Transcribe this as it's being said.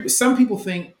Some people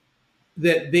think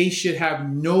that they should have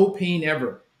no pain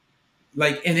ever,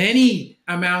 like, and any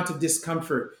amount of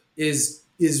discomfort is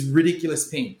ridiculous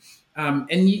pain,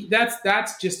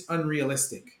 that's just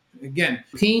unrealistic. Again,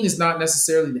 pain is not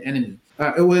necessarily the enemy.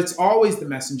 It's always the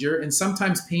messenger, and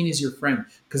sometimes pain is your friend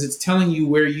because it's telling you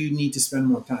where you need to spend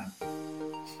more time.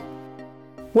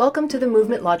 Welcome to the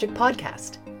Movement Logic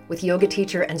Podcast with yoga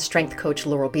teacher and strength coach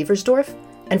Laurel Beversdorf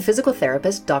and physical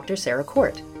therapist Dr. Sarah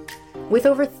Court. With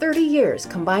over 30 years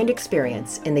combined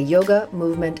experience in the yoga,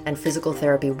 movement, and physical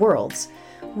therapy worlds,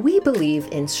 we believe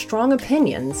in strong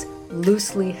opinions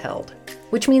loosely held,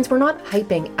 which means we're not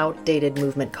hyping outdated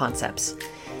movement concepts.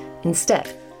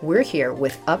 Instead, we're here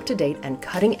with up-to-date and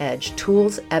cutting-edge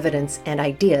tools, evidence, and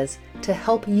ideas to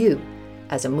help you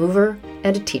as a mover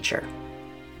and a teacher.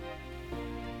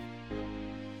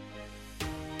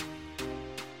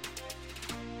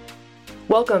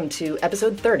 Welcome to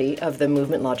episode 30 of the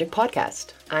Movement Logic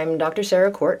Podcast. I'm Dr.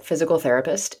 Sarah Court, physical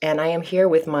therapist, and I am here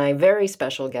with my very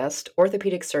special guest,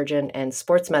 orthopedic surgeon and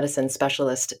sports medicine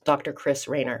specialist, Dr. Chris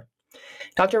Raynor.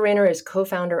 Dr. Raynor is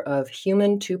co-founder of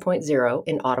Human 2.0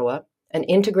 in Ottawa, an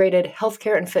integrated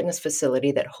healthcare and fitness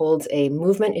facility that holds a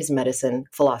movement is medicine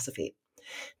philosophy.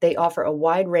 They offer a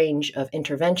wide range of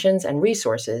interventions and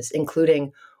resources,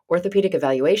 including orthopedic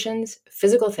evaluations,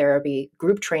 physical therapy,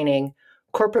 group training,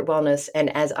 corporate wellness, and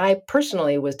as I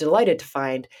personally was delighted to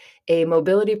find, a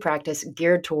mobility practice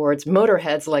geared towards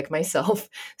motorheads like myself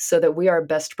so that we are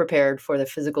best prepared for the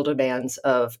physical demands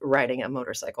of riding a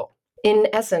motorcycle. In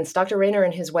essence, Dr. Raynor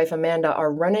and his wife Amanda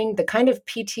are running the kind of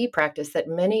PT practice that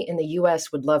many in the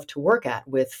US would love to work at,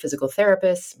 with physical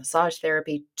therapists, massage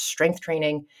therapy, strength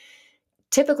training.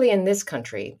 Typically in this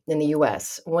country, in the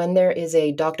US, when there is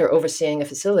a doctor overseeing a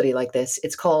facility like this,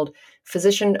 it's called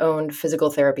physician-owned physical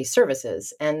therapy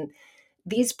services. And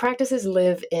these practices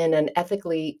live in an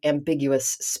ethically ambiguous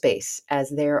space, as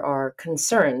there are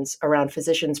concerns around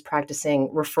physicians practicing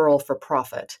referral for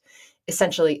profit,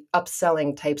 essentially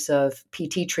upselling types of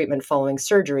PT treatment following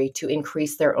surgery to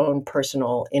increase their own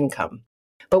personal income.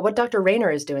 But what Dr. Raynor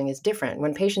is doing is different.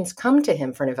 When patients come to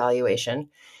him for an evaluation,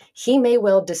 he may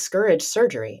well discourage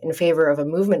surgery in favor of a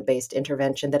movement-based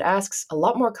intervention that asks a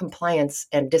lot more compliance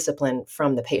and discipline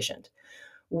from the patient,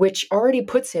 which already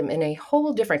puts him in a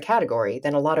whole different category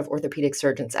than a lot of orthopedic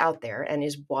surgeons out there, and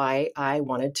is why I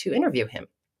wanted to interview him.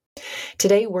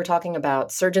 Today, we're talking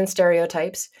about surgeon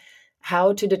stereotypes,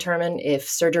 how to determine if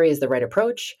surgery is the right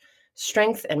approach,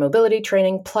 strength and mobility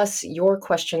training, plus your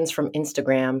questions from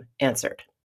Instagram answered.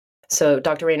 So,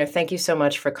 Dr. Raynor, thank you so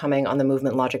much for coming on the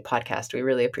Movement Logic Podcast. We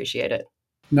really appreciate it.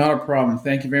 Not a problem.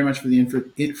 Thank you very much for the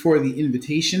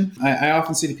invitation. I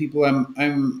often say to people,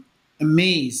 I'm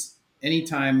amazed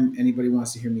anytime anybody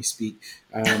wants to hear me speak,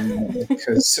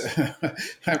 because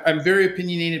I'm very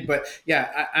opinionated. But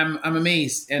yeah, I'm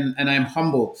amazed and I'm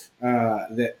humbled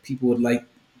that people would like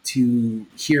to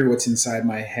hear what's inside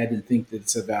my head and think that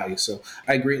it's of value. So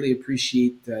I greatly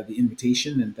appreciate the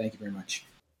invitation, and thank you very much.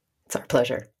 It's our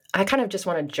pleasure. I kind of just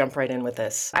want to jump right in with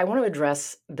this. I want to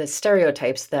address the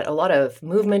stereotypes that a lot of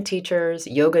movement teachers,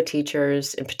 yoga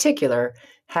teachers in particular,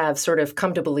 have sort of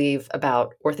come to believe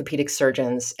about orthopedic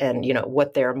surgeons and,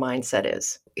 what their mindset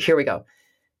is. Here we go.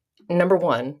 Number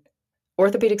one,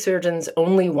 orthopedic surgeons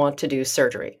only want to do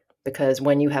surgery because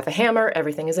when you have a hammer,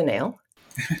 everything is a nail.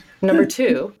 Number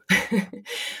two,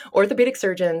 orthopedic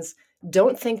surgeons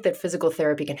don't think that physical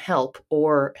therapy can help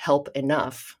or help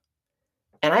enough.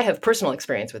 And I have personal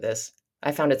experience with this.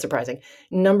 I found it surprising.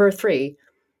 Number three,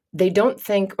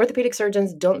 orthopedic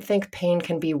surgeons don't think pain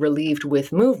can be relieved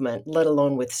with movement, let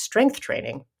alone with strength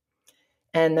training.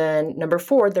 And then number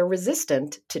four, they're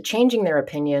resistant to changing their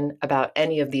opinion about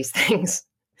any of these things.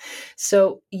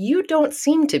 So you don't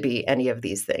seem to be any of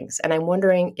these things. And I'm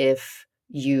wondering if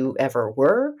you ever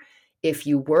were. If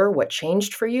you were, what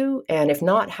changed for you? And if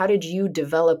not, how did you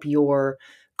develop your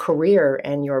career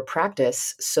and your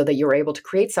practice so that you're able to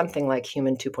create something like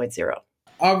Human 2.0?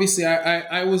 Obviously,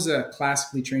 I was a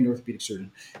classically trained orthopedic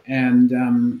surgeon. And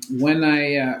when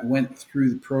I went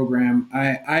through the program,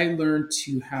 I learned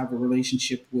to have a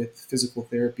relationship with physical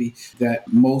therapy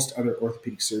that most other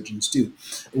orthopedic surgeons do.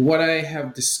 What I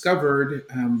have discovered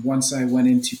once I went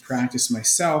into practice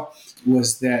myself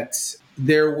was that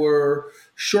there were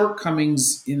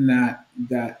shortcomings in that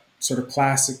sort of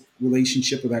classic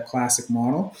relationship with that classic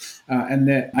model, and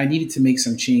that I needed to make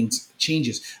some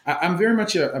changes. I'm very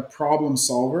much a problem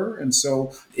solver, and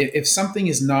so if something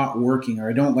is not working or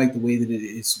I don't like the way that it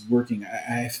is working,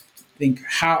 I think,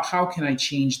 how can I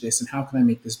change this and how can I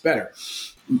make this better?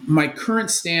 My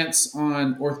current stance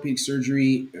on orthopedic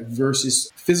surgery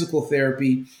versus physical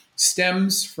therapy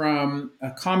stems from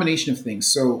a combination of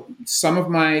things. So some of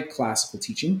my classical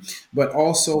teaching, but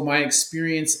also my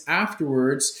experience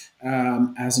afterwards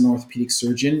as an orthopedic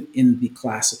surgeon in the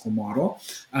classical model,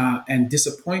 and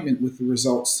disappointment with the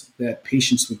results that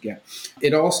patients would get.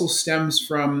 It also stems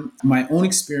from my own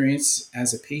experience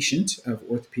as a patient of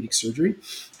orthopedic surgery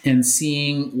and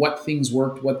seeing what things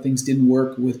worked, what things didn't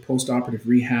work with postoperative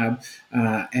rehab,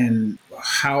 and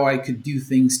how I could do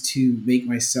things to make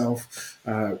myself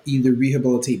either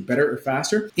rehabilitate better or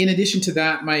faster. In addition to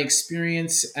that, my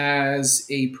experience as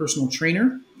a personal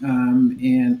trainer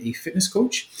and a fitness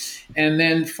coach. And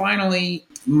then finally,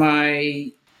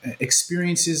 my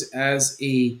experiences as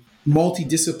a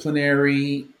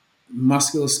multidisciplinary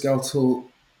musculoskeletal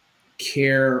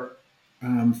care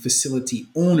facility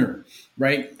owner,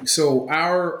 right? So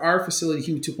our facility,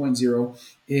 Human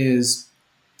 2.0, is,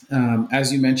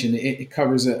 as you mentioned, it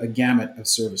covers a gamut of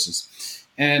services.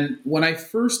 And when I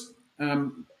first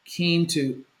came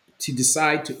to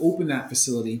decide to open that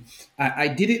facility, I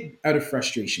did it out of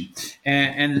frustration.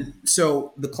 And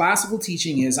so the classical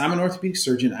teaching is I'm an orthopedic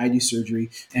surgeon, I do surgery.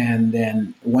 And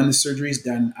then when the surgery is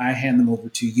done, I hand them over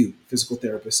to you, physical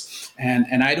therapist.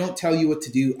 And I don't tell you what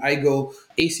to do. I go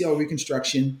ACL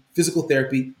reconstruction, physical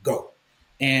therapy, go.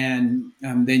 And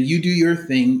then you do your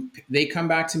thing. They come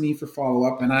back to me for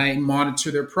follow-up and I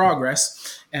monitor their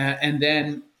progress. And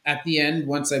then at the end,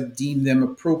 once I've deemed them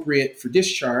appropriate for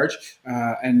discharge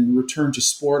and return to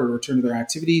sport or return to their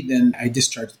activity, then I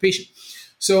discharge the patient.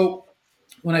 So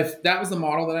that was the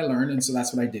model that I learned, and so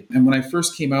that's what I did. And when I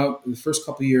first came out, the first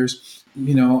couple of years,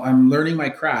 I'm learning my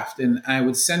craft, and I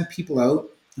would send people out.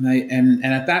 And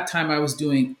at that time, I was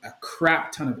doing a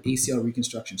crap ton of ACL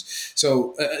reconstructions.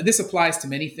 So this applies to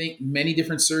many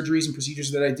different surgeries and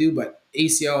procedures that I do, but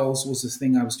ACLs was the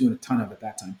thing I was doing a ton of at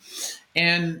that time.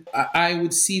 And I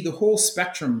would see the whole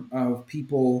spectrum of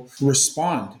people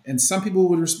respond. And some people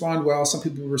would respond well, some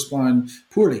people would respond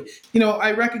poorly.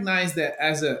 I recognize that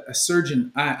as a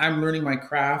surgeon, I'm learning my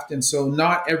craft. And so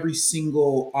not every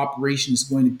single operation is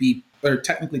going to be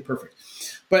technically perfect.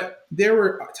 But there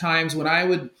were times when I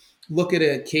would look at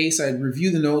a case, I'd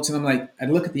review the notes, and I'd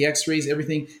look at the x-rays,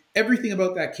 everything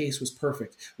about that case was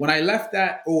perfect. When I left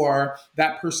that OR,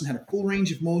 that person had a full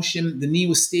range of motion, the knee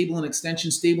was stable in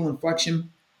extension, stable in flexion.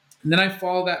 And then I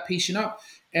follow that patient up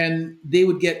and they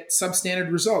would get substandard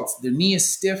results. Their knee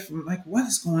is stiff. I'm like, what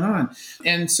is going on?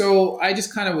 And so I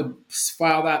just kind of would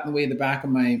file that in the way in the back of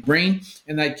my brain,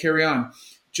 and I'd carry on.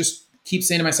 Just keep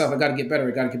saying to myself, I got to get better.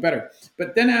 I got to get better.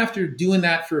 But then after doing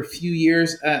that for a few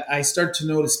years, I started to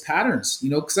notice patterns,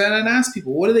 because I'd ask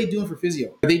people, what are they doing for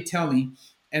physio? They'd tell me.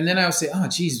 And then I would say, oh,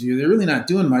 geez, they're really not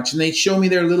doing much. And they'd show me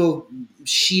their little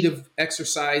sheet of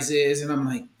exercises. And I'm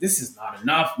like, this is not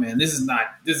enough, man. This is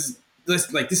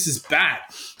bad.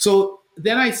 So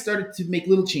then I started to make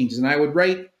little changes, and I would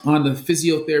write on the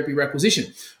physiotherapy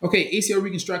requisition. Okay, ACL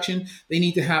reconstruction, they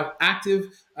need to have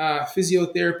active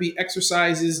physiotherapy,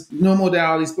 exercises, no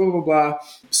modalities, blah, blah, blah.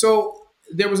 So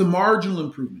there was a marginal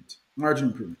improvement.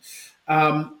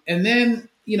 And then,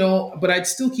 but I'd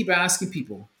still keep asking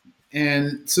people.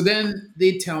 And so then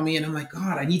they'd tell me, and I'm like,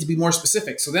 God, I need to be more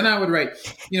specific. So then I would write,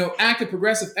 active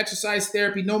progressive exercise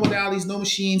therapy, no modalities, no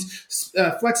machines,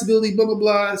 flexibility, blah, blah,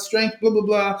 blah, strength, blah, blah,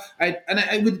 blah.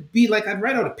 I would be like, I'd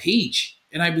write out a page,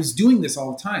 and I was doing this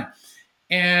all the time.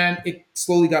 And it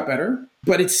slowly got better,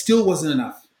 but it still wasn't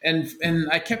enough. And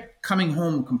I kept coming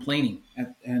home complaining.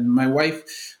 And my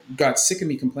wife got sick of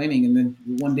me complaining. And then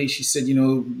one day she said,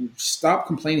 stop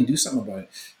complaining, do something about it.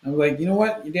 I was like, you know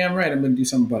what? You're damn right. I'm going to do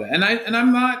something about it. And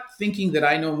I'm not thinking that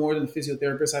I know more than the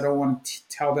physiotherapist. I don't want to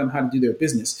tell them how to do their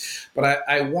business. But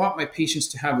I want my patients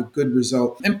to have a good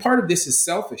result. And part of this is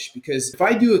selfish, because if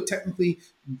I do a technically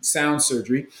sound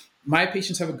surgery, my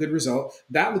patients have a good result.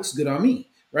 That looks good on me.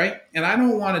 Right? And I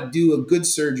don't want to do a good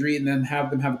surgery and then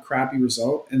have them have a crappy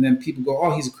result. And then people go,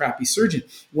 oh, he's a crappy surgeon.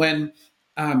 When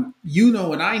and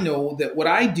I know that what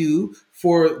I do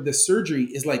for the surgery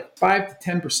is like 5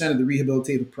 to 10% of the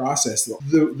rehabilitative process.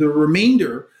 The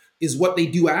remainder is what they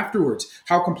do afterwards,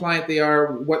 how compliant they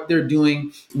are, what they're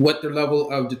doing, what their level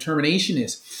of determination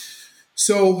is.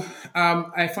 So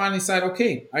I finally decided,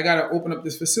 okay, I got to open up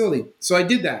this facility. So I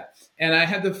did that. And I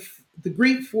had the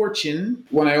great fortune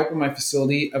when I opened my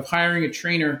facility of hiring a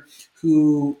trainer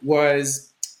who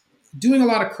was doing a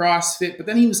lot of CrossFit, but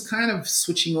then he was kind of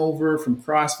switching over from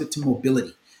CrossFit to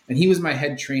mobility. And he was my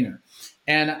head trainer.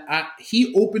 And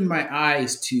he opened my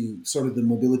eyes to sort of the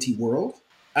mobility world.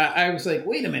 I was like,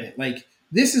 wait a minute, like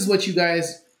this is what you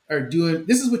guys are doing.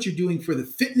 This is what you're doing for the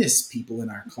fitness people in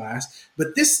our class.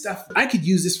 But this stuff, I could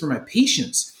use this for my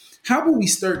patients. How about we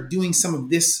start doing some of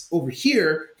this over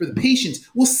here for the patients?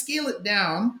 We'll scale it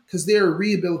down because they're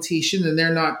rehabilitation and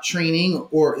they're not training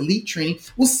or elite training.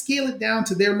 We'll scale it down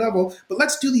to their level, but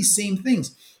let's do these same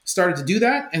things. Started to do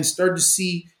that and started to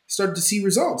see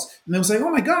results. And I was like,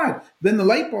 oh my God. Then the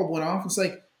light bulb went off. It's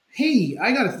like, hey,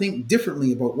 I got to think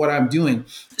differently about what I'm doing.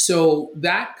 So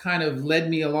that kind of led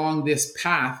me along this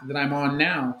path that I'm on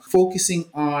now, focusing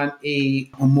on a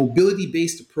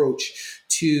mobility-based approach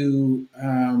to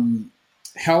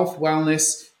health,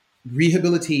 wellness,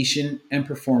 rehabilitation, and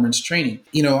performance training.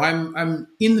 I'm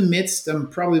in the midst. I'm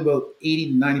probably about 80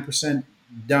 to 90%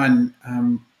 done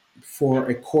for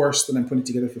a course that I'm putting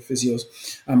together for physios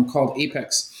called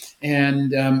Apex,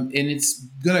 and it's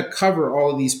going to cover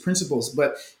all of these principles.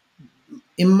 But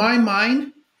in my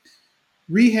mind,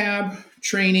 rehab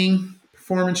training,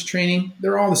 performance training,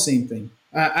 they're all the same thing.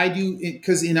 I do it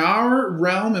because in our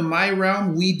realm, in my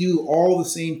realm, we do all the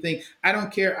same thing. I don't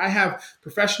care. I have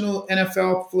professional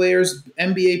NFL players,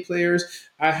 NBA players.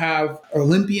 I have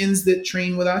Olympians that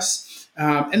train with us.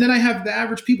 And then I have the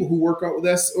average people who work out with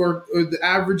us, or the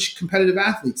average competitive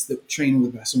athletes that train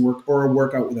with us and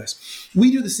work out with us. We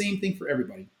do the same thing for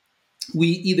everybody. We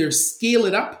either scale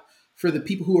it up for the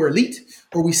people who are elite,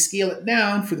 or we scale it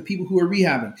down for the people who are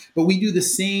rehabbing. But we do the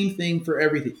same thing for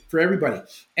everybody.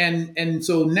 And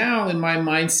so now in my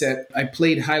mindset, I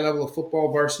played high level of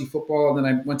football, varsity football, and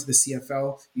then I went to the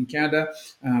CFL in Canada.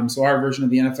 So our version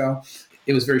of the NFL.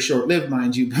 It was very short lived,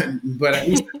 mind you, but at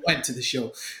least I went to the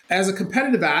show. As a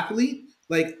competitive athlete,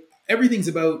 like everything's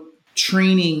about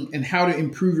training and how to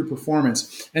improve your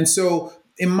performance. And so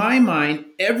in my mind,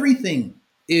 everything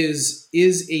is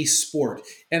a sport.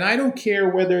 And I don't care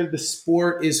whether the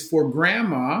sport is for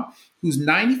grandma who's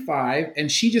 95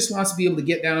 and she just wants to be able to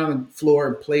get down on the floor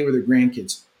and play with her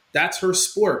grandkids. That's her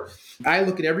sport. I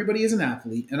look at everybody as an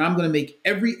athlete, and I'm going to make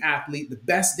every athlete the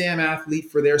best damn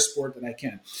athlete for their sport that I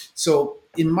can. So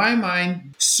in my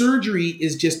mind, surgery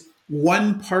is just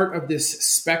one part of this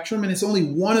spectrum, and it's only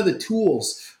one of the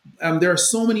tools. There are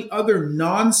so many other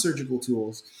non-surgical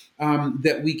tools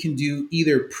that we can do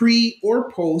either pre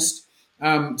or post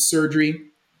surgery,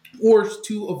 or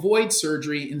to avoid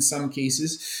surgery in some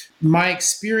cases. My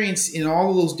experience in all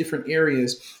of those different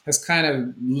areas has kind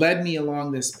of led me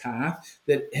along this path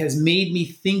that has made me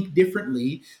think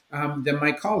differently than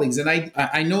my colleagues. And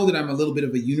I know that I'm a little bit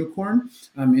of a unicorn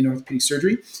in orthopedic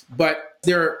surgery, but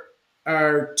there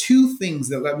are two things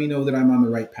that let me know that I'm on the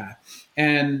right path.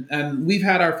 And we've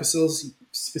had our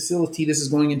facility, this is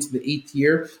going into the 8th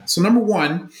year. So number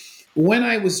one, when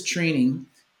I was training,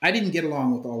 I didn't get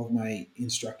along with all of my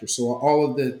instructors. So all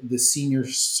of the senior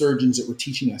surgeons that were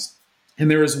teaching us. And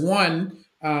there was one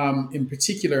in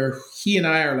particular, he and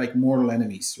I are like mortal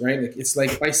enemies, right? Like it's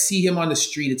like if I see him on the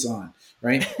street, it's on,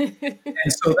 right?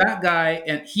 And so that guy,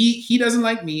 and he doesn't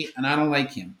like me and I don't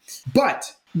like him.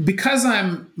 But because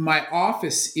my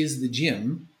office is the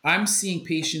gym, I'm seeing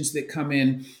patients that come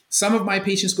in. Some of my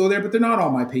patients go there, but they're not all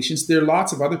my patients. There are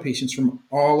lots of other patients from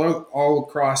all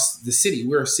across the city.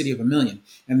 We're a city of 1 million,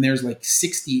 and there's like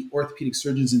 60 orthopedic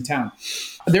surgeons in town.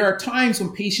 There are times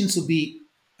when patients will be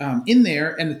in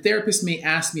there, and the therapist may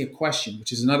ask me a question,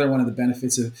 which is another one of the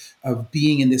benefits of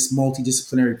being in this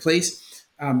multidisciplinary place.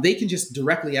 They can just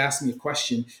directly ask me a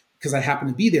question because I happen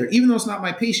to be there, even though it's not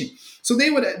my patient. So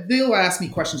they'll ask me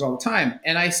questions all the time.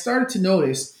 And I started to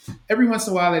notice every once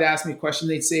in a while they'd ask me a question.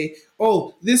 They'd say,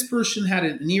 oh, this person had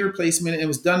a knee replacement and it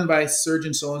was done by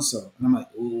surgeon so-and-so. And I'm like,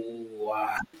 ooh,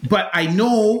 but I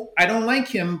know I don't like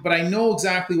him, but I know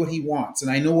exactly what he wants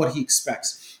and I know what he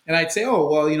expects. And I'd say,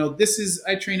 oh, well,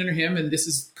 I train under him and this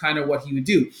is kind of what he would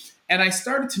do. And I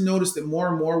started to notice that more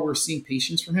and more we're seeing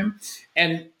patients from him.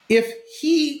 And if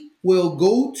he will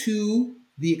go to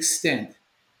the extent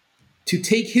to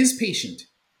take his patient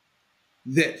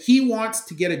that he wants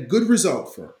to get a good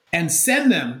result for and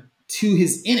send them to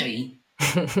his enemy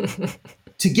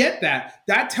to get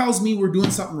that tells me we're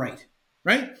doing something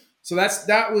right? So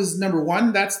that was number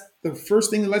one. That's the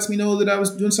first thing that lets me know that I was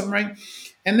doing something right.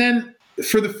 And then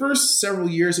for the first several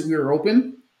years that we were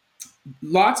open,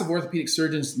 lots of orthopedic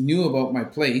surgeons knew about my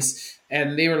place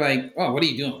and they were like, oh, what are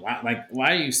you doing?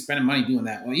 Why are you spending money doing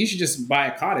that? Well, you should just buy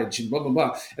a cottage and blah, blah,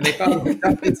 blah. And they thought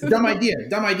it's a dumb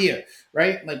idea,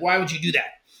 right? Like, why would you do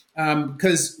that?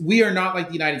 Because we are not like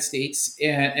the United States.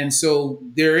 And so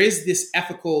there is this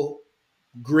ethical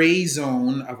gray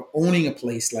zone of owning a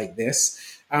place like this.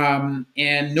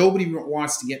 And nobody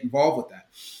wants to get involved with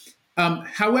that.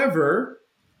 However,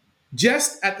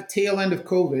 just at the tail end of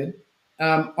COVID,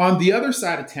 on the other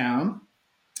side of town,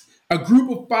 a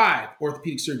group of 5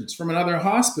 orthopedic surgeons from another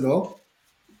hospital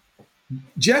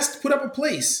just put up a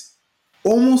place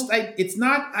almost, it's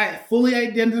not fully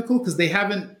identical because they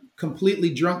haven't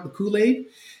completely drunk the Kool-Aid.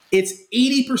 It's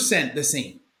 80% the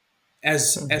same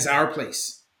as Mhm. our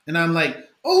place. And I'm like,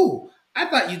 oh, I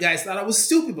thought you guys thought I was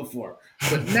stupid before.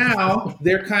 But now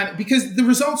they're kind of, because the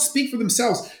results speak for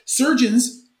themselves.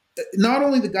 Surgeons, not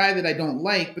only the guy that I don't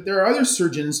like, but there are other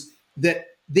surgeons that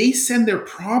they send their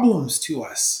problems to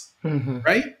us, Mhm.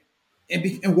 right?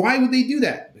 And why would they do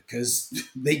that? Because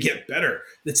they get better.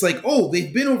 It's like, oh,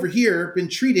 they've been over here, been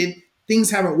treated,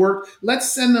 things haven't worked.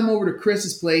 Let's send them over to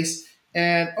Chris's place,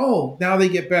 and oh, now they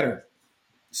get better.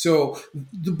 So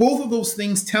both of those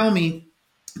things tell me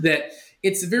that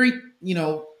it's a very,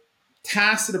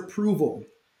 tacit approval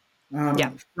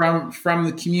Yeah. from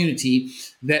the community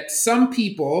that some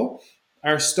people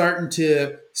are starting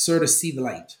to sort of see the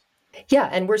light. Yeah,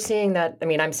 and we're seeing that. I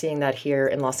mean, I'm seeing that here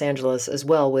in Los Angeles as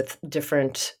well with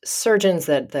different surgeons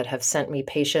that have sent me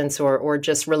patients or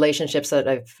just relationships that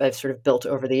I've sort of built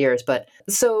over the years. But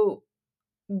so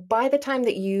by the time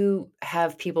that you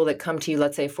have people that come to you,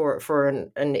 let's say for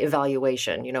an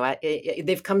evaluation,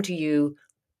 they've come to you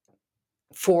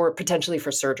for potentially for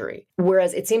surgery.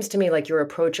 Whereas it seems to me like your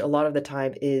approach a lot of the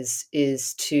time is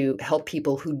to help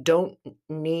people who don't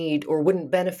need or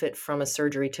wouldn't benefit from a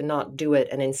surgery to not do it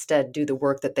and instead do the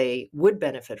work that they would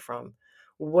benefit from.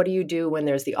 What do you do when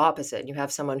there's the opposite? You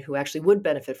have someone who actually would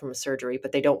benefit from a surgery,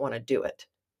 but they don't want to do it.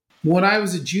 When I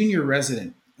was a junior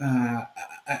resident,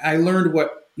 I learned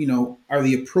what are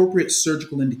the appropriate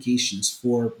surgical indications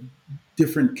for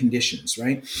different conditions,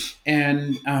 right?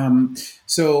 And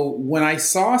so when I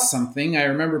saw something, I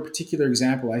remember a particular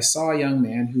example. I saw a young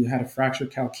man who had a fractured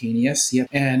calcaneus,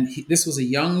 and this was a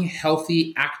young,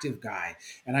 healthy, active guy.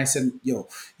 And I said, "Yo,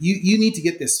 you need to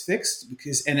get this fixed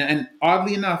because." And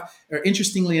oddly enough, or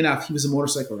interestingly enough, he was a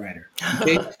motorcycle rider.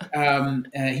 Okay,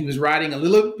 he was riding a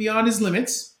little beyond his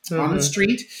limits on the Hmm.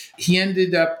 street. He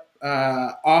ended up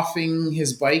offing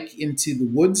his bike into the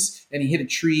woods, and he hit a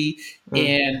tree, Mm.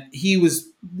 and he was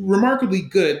remarkably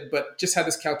good, but just had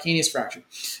this calcaneus fracture.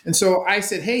 And so I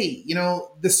said, hey,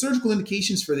 the surgical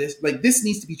indications for this, like this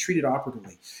needs to be treated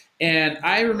operatively. And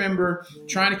I remember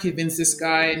trying to convince this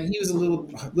guy, and he was a little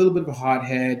bit of a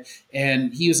hothead,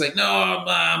 and he was like, "No,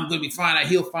 I'm going to be fine. I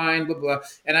heal fine." Blah blah.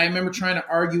 And I remember trying to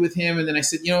argue with him, and then I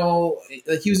said,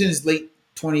 like he was in his late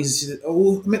 20s. He said,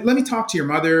 "Oh, let me talk to your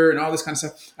mother," and all this kind of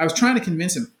stuff. I was trying to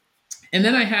convince him, and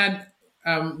then I had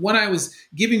when I was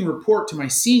giving a report to my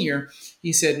senior,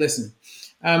 he said, "Listen,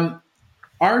 um,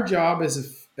 our job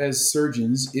as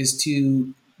surgeons is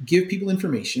to give people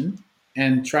information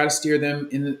and try to steer them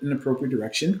in an appropriate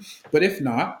direction. But if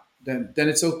not, then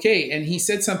it's okay." And he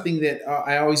said something that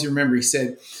I always remember. He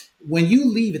said, "When you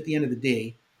leave at the end of the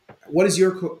day, what does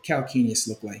your calcaneus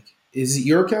look like? Is it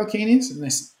your calcaneus?"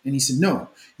 And he said, "No,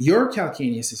 your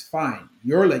calcaneus is fine.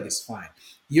 Your leg is fine.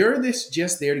 You're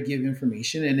just there to give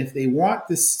information. And if they want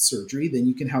this surgery, then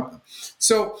you can help them."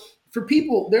 So for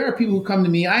people, there are people who come to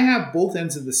me. I have both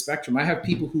ends of the spectrum. I have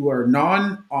people who are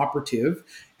non-operative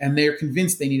and they're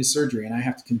convinced they need a surgery, and I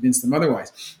have to convince them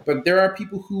otherwise. But there are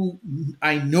people who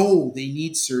I know they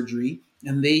need surgery,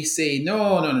 and they say,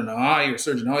 "No, no, no, no. You're a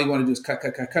surgeon. All you want to do is cut,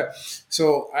 cut, cut, cut."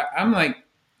 So I'm like,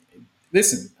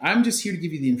 "Listen, I'm just here to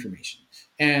give you the information,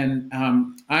 and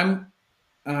I'm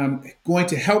going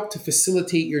to help to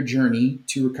facilitate your journey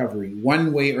to recovery,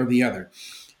 one way or the other."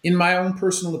 In my own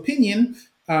personal opinion,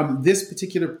 this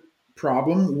particular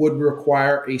problem would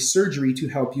require a surgery to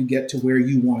help you get to where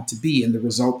you want to be and the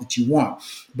result that you want.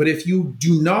 But if you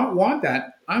do not want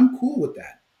that, I'm cool with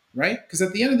that. Right? Because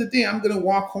at the end of the day, I'm going to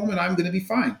walk home and I'm going to be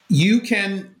fine. You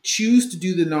can choose to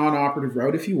do the non operative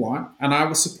route if you want, and I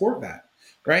will support that.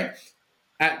 Right?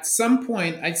 At some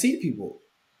point, I'd say to people,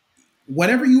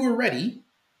 whenever you are ready,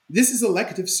 this is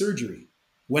elective surgery.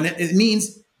 When it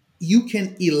means you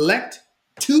can elect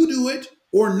to do it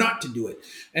or not to do it.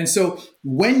 And so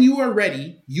when you are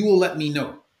ready, you will let me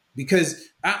know, because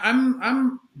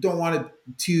I'm don't want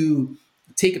to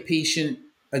take a patient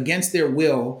against their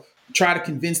will, try to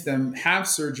convince them have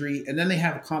surgery, and then they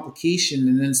have a complication,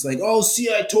 and then it's like, "Oh,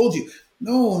 see, I told you."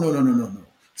 No, no, no, no, no, no.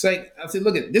 It's like, I'll say,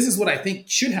 "Look, this is what I think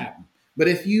should happen. But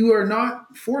if you are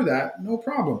not for that, no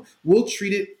problem. We'll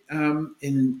treat it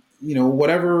in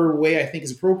whatever way I think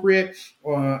is appropriate,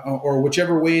 or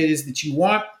whichever way it is that you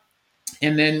want.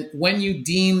 And then when you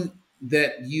deem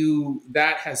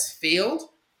that has failed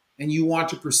and you want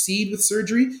to proceed with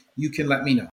surgery, you can let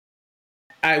me know."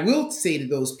 I will say to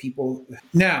those people,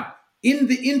 now, in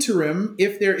the interim,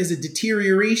 if there is a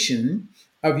deterioration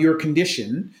of your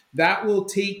condition, that will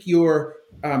take your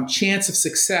chance of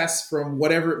success from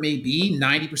whatever it may be,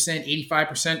 90%,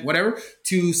 85%, whatever,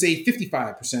 to say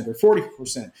 55% or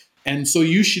 40%. And so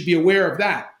you should be aware of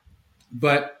that.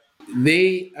 But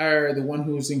they are the one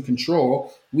who is in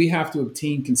control. We have to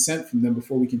obtain consent from them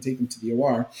before we can take them to the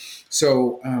OR.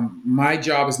 So my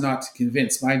job is not to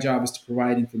convince. My job is to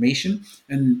provide information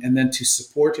and then to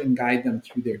support and guide them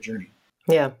through their journey.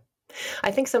 Yeah.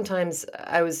 I think sometimes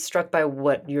I was struck by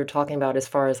what you're talking about as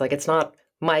far as like, it's not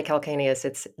my calcaneus,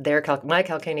 it's my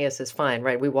calcaneus is fine,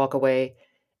 right? We walk away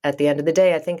at the end of the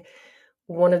day. I think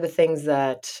one of the things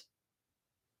that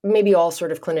maybe all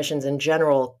sort of clinicians in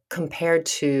general compared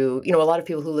to, a lot of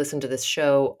people who listen to this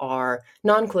show are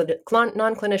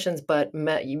non-clinicians, but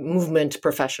movement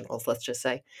professionals, let's just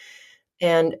say.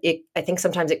 And I think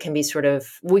sometimes it can be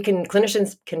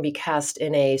clinicians can be cast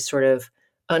in a sort of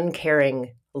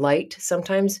uncaring light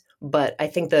sometimes. But I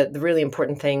think that the really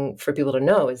important thing for people to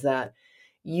know is that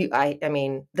I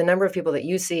mean, the number of people that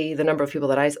you see, the number of people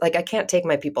that I can't take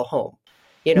my people home.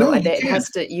 No, you It can't. has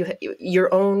to,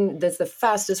 your own, that's the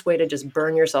fastest way to just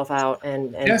burn yourself out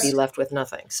and be Yes. left with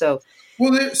nothing. So,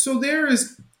 Well, there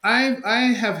is.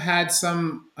 I have had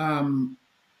some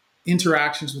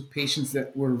interactions with patients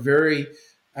that were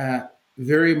uh,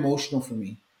 very emotional for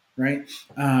me, right?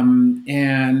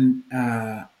 And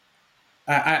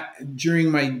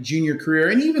during my junior career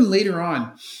and even later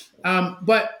on.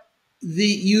 But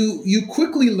you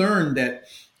quickly learn that,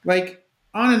 like,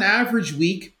 on an average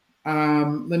week,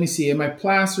 let me see, in my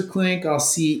plaster clinic, I'll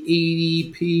see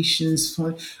 80 patients.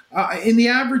 In the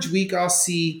average week, I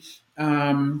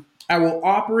will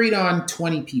operate on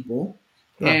 20 people,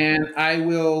 well, and I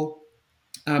will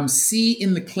see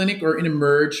in the clinic or in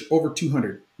Emerge over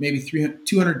 200, maybe 300,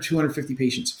 200, 250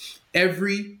 patients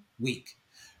every week,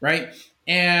 right?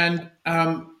 And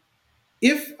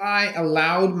if I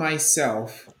allowed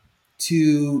myself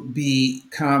to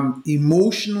become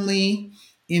emotionally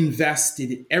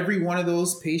invested in every one of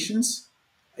those patients,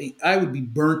 I would be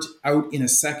burnt out in a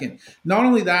second. Not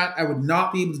only that, I would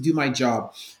not be able to do my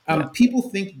job. yeah, People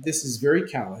think this is very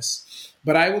callous,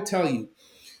 but I will tell you,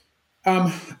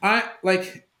 I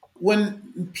like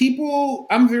when people.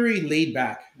 I'm very laid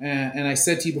back, and I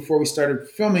said to you before we started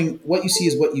filming, what you see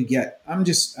is what you get. I'm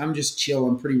just chill.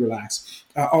 I'm pretty relaxed.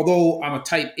 Although I'm a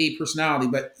Type A personality,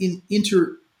 but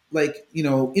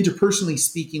interpersonally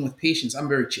speaking with patients, I'm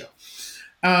very chill.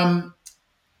 Um,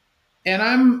 and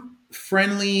I'm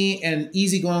friendly and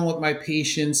easygoing with my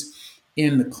patients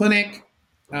in the clinic.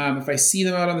 If I see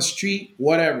them out on the street,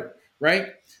 whatever,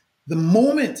 right? The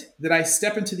moment that I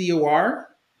step into the OR,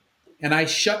 and I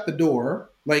shut the door,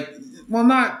 well,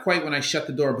 not quite when I shut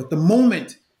the door, but the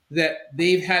moment that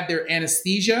they've had their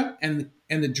anesthesia and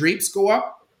the drapes go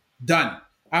up, done.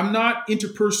 I'm not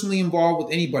interpersonally involved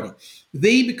with anybody.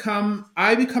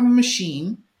 I become a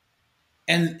machine,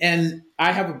 and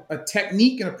I have a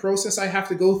technique and a process I have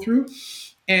to go through,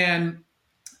 and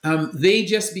they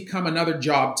just become another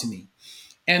job to me.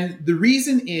 And the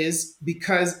reason is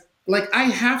because, like, I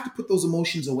have to put those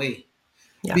emotions away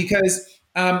yeah, because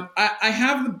I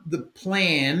have the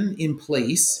plan in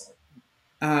place,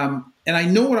 and I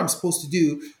know what I'm supposed to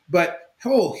do. But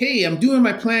oh, hey, I'm doing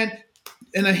my plan,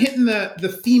 and I'm hitting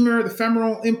the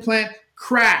femoral implant,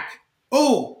 crack.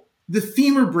 Oh, the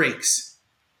femur breaks.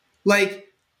 Like,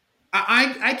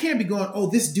 I can't be going, oh,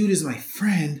 this dude is my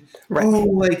friend.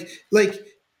 Oh, right.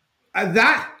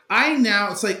 that I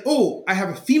now, it's like, oh, I have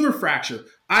a femur fracture.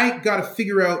 I got to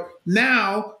figure out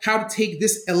now how to take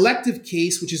this elective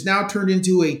case, which is now turned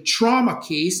into a trauma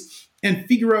case, and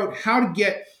figure out how to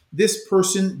get this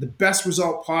person the best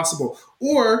result possible.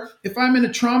 Or if I'm in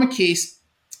a trauma case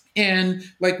and,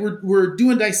 like, we're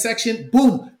doing dissection,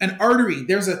 boom, an artery,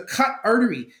 there's a cut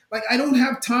artery. Like, I don't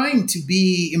have time to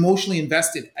be emotionally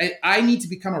invested. I need to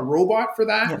become a robot for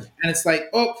that. Yeah, And it's like,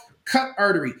 oh, cut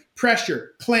artery,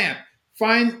 pressure, clamp,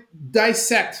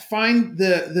 dissect, find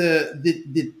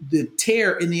the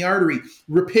tear in the artery,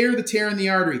 repair the tear in the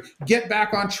artery, get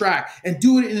back on track, and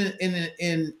do it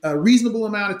in a reasonable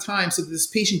amount of time so that this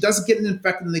patient doesn't get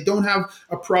infected and they don't have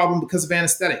a problem because of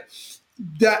anesthetic.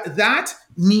 That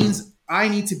means I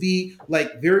need to be,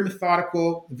 like, very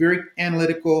methodical, very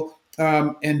analytical,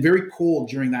 and very cold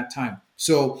during that time.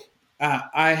 So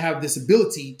I have this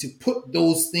ability to put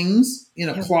those things in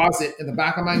a yeah, closet in the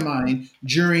back of my mind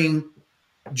during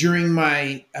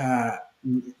my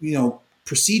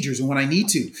procedures and when I need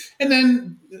to. And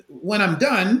then when I'm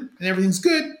done and everything's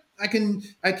good, I can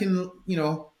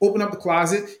open up the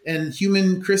closet and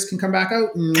human Chris can come back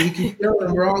out and we can chill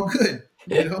and we're all good.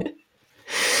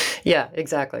 yeah,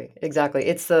 exactly, exactly.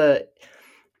 It's the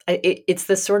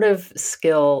sort of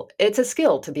skill. It's a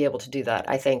skill to be able to do that,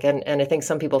 I think, and I think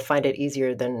some people find it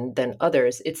easier than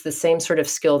others. It's the same sort of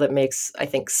skill that makes, I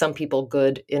think, some people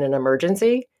good in an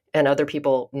emergency and other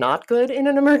people not good in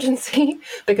an emergency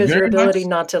because your Very much. ability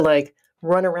not to like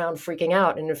run around freaking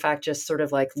out and in fact just sort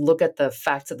of like look at the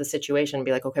facts of the situation and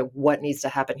be like, okay, what needs to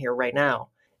happen here right now?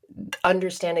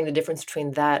 Understanding the difference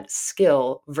between that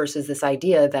skill versus this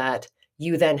idea that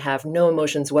you then have no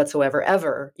emotions whatsoever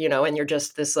ever, and you're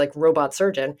just this like robot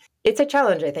surgeon. It's a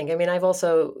challenge, I think. I mean, I've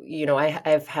also,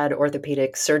 I've had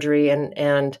orthopedic surgery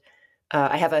and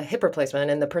I have a hip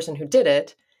replacement, and the person who did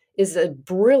it is a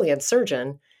brilliant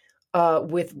surgeon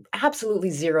with absolutely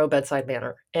zero bedside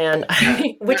manner, and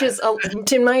which is,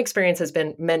 in my experience, has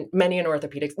been many in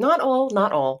orthopedics. Not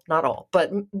all,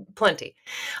 but plenty.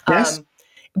 Yes.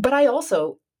 But I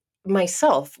also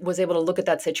myself was able to look at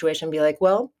that situation and be like,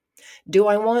 well, do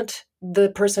I want the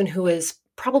person who is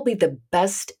probably the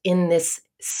best in this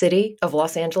city of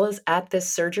Los Angeles at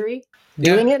this surgery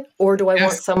Yeah. doing it? Or do I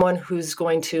want Yes. someone who's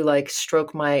going to like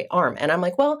stroke my arm? And I'm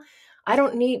like, well, I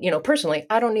don't need, personally,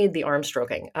 I don't need the arm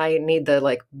stroking. I need the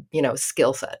like,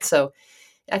 skill set. So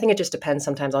I think it just depends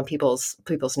sometimes on people's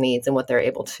needs and what they're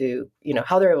able to,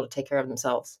 how they're able to take care of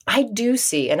themselves. I do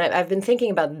see, and I've been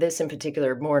thinking about this in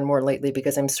particular more and more lately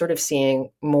because I'm sort of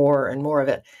seeing more and more of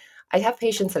it. I have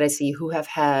patients that I see who have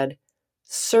had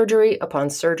surgery upon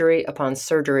surgery upon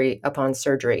surgery upon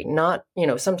surgery. Not,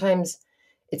 sometimes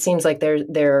it seems like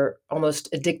they're almost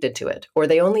addicted to it, or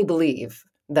they only believe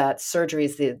that surgery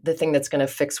is the thing that's going to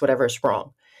fix whatever's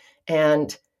wrong.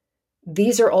 And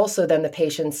these are also then the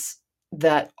patients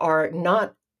that are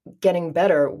not getting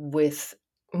better with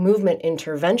movement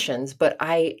interventions, but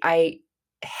I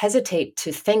hesitate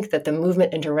to think that the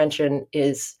movement intervention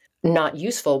is not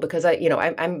useful because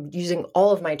I'm using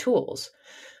all of my tools,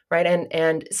 right?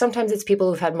 And sometimes it's people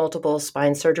who've had multiple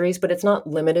spine surgeries, but it's not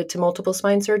limited to multiple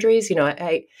spine surgeries.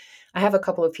 I have a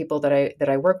couple of people that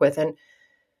I work with, and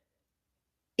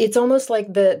it's almost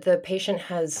like the patient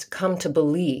has come to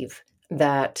believe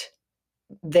that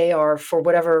they are, for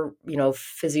whatever,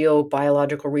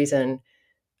 physiobiological reason,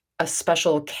 a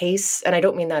special case. And I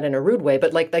don't mean that in a rude way,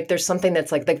 but like there's something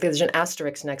that's like there's an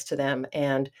asterisk next to them,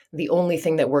 and the only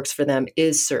thing that works for them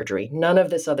is surgery. None of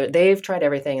this other, they've tried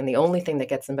everything, and the only thing that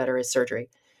gets them better is surgery.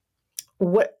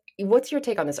 What's your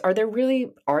take on this? Are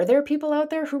there people out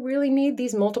there who really need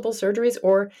these multiple surgeries,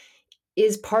 or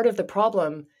is part of the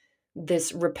problem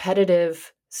this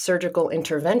repetitive surgical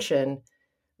intervention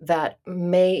that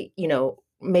may,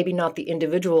 maybe not the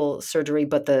individual surgery,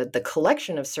 but the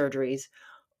collection of surgeries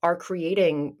are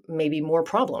creating maybe more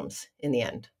problems in the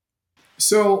end?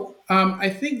 So I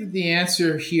think that the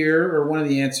answer here, or one of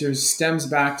the answers, stems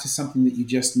back to something that you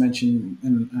just mentioned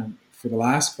for the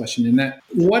last question, in that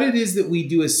what it is that we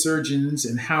do as surgeons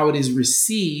and how it is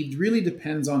received really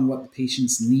depends on what the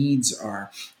patient's needs are.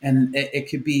 And it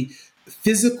could be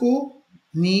physical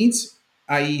needs,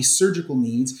 i.e., surgical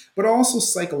needs, but also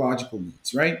psychological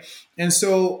needs, right? And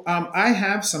so I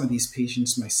have some of these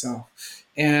patients myself.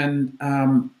 And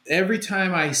every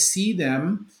time I see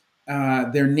them,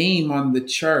 their name on the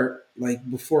chart, like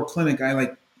before clinic,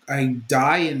 I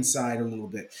die inside a little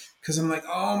bit because I'm like,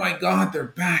 oh my God, they're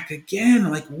back again.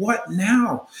 Like, what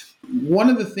now? One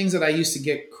of the things that I used to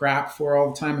get crap for all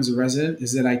the time as a resident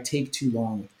is that I take too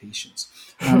long with patients.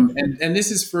 And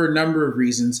this is for a number of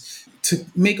reasons. To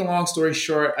make a long story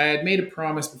short, I had made a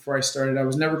promise before I started. I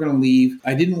was never going to leave.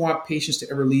 I didn't want patients to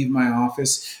ever leave my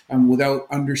office without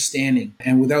understanding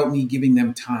and without me giving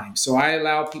them time. So I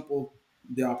allow people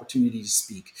the opportunity to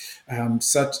speak,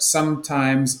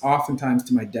 oftentimes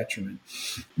to my detriment.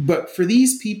 But for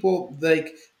these people,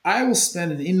 like, I will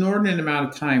spend an inordinate amount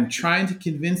of time trying to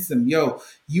convince them, yo,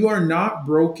 you are not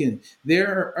broken.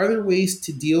 There are other ways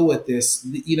to deal with this.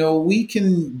 We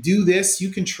can do this. You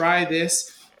can try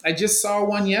this. I just saw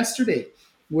one yesterday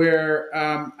where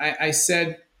I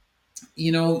said,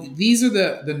 these are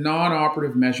the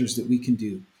non-operative measures that we can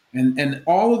do. And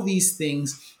all of these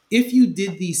things, if you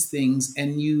did these things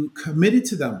and you committed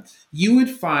to them, you would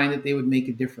find that they would make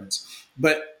a difference.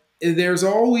 But there's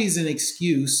always an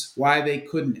excuse why they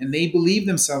couldn't. And they believe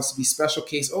themselves to be special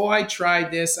case. Oh, I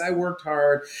tried this. I worked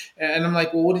hard. And I'm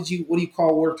like, well, what do you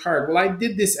call worked hard? Well, I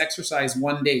did this exercise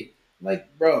one day. I'm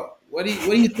like, bro, what do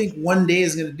you think one day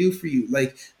is going to do for you?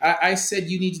 Like, I said,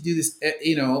 you need to do this,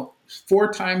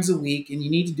 4 times a week, and you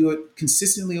need to do it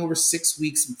consistently over 6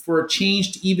 weeks for a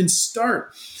change to even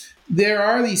start. There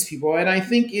are these people, and I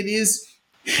think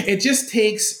it just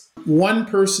takes one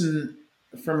person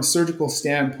from a surgical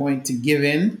standpoint to give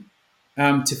in,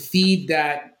 to feed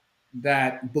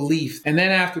that belief, and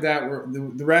then after that,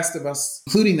 the rest of us,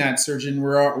 including that surgeon,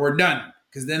 we're done,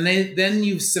 because then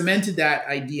you've cemented that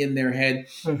idea in their head,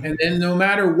 Mhm. and then no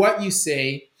matter what you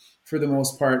say, for the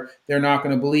most part, they're not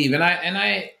going to believe.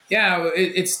 Yeah,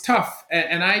 it's tough.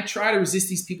 And I try to resist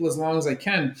these people as long as I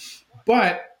can.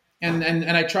 But, and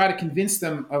I try to convince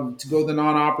them to go the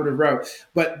non-operative route.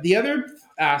 But the other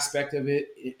aspect of it,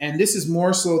 and this is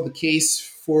more so the case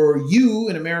for you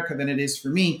in America than it is for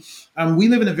me, we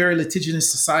live in a very litigious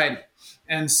society.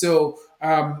 And so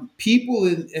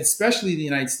people, especially in the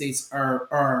United States,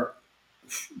 are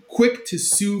quick to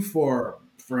sue for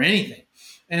anything.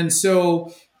 And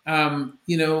so,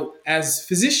 as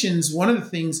physicians, one of the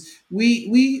things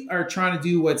we are trying to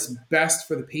do what's best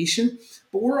for the patient,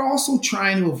 but we're also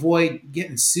trying to avoid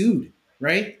getting sued,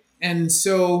 right? And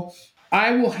so,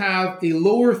 I will have a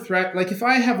lower threat. Like if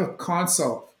I have a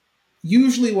consult,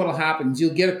 usually what'll happen is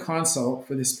you'll get a consult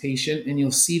for this patient and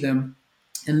you'll see them,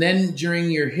 and then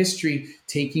during your history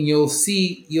taking,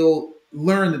 you'll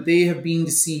learn that they have been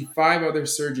to see 5 other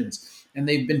surgeons and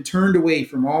they've been turned away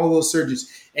from all of those surgeons.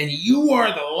 And you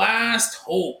are the last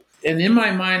hope. And in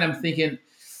my mind, I'm thinking,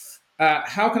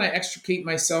 how can I extricate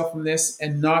myself from this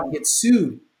and not get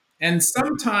sued? And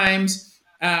sometimes,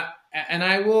 and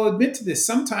I will admit to this,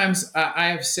 sometimes I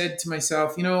have said to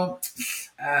myself,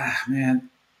 man,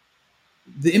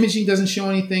 the imaging doesn't show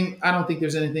anything. I don't think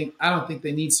there's anything. I don't think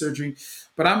they need surgery,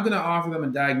 but I'm going to offer them a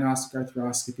diagnostic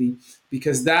arthroscopy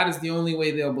because that is the only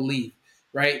way they'll believe,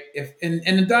 right? And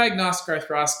a diagnostic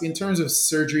arthroscopy in terms of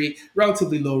surgery,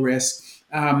 relatively low risk.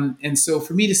 And so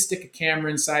for me to stick a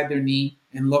camera inside their knee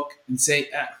and look and say,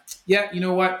 yeah, you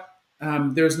know what?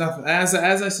 There's nothing, as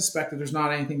I suspected, there's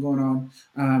not anything going on.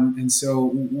 And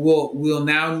so we'll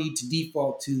now need to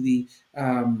default to the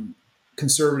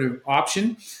conservative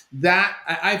option. That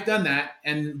I've done that,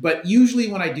 but usually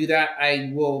when I do that,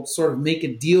 I will sort of make a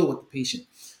deal with the patient.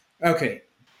 Okay,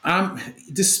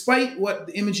 despite what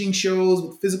the imaging shows,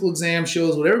 what the physical exam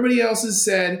shows, what everybody else has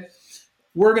said,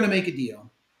 we're going to make a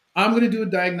deal. I'm going to do a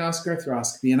diagnostic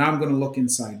arthroscopy, and I'm going to look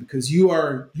inside because you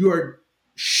are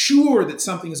sure that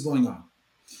something is going on.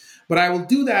 But I will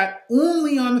do that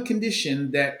only on the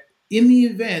condition that in the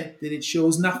event that it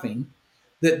shows nothing,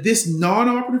 that this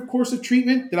non-operative course of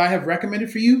treatment that I have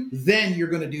recommended for you, then you're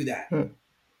going to do that.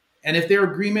 And if they're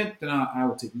agreement, then I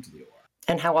will take them to the OR.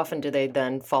 And how often do they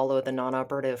then follow the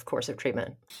non-operative course of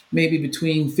treatment? Maybe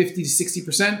between 50 to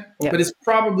 60%, yeah. But it's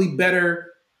probably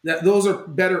better. Those are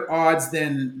better odds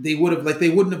than they would have. Like they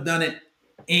wouldn't have done it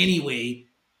anyway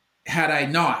had I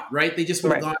not, right? They just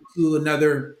would have gone to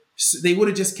another. They would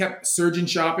have just kept surgeon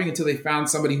shopping until they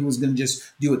found somebody who was going to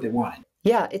just do what they wanted.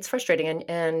 Yeah, it's frustrating.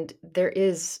 And there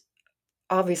is,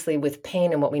 obviously, with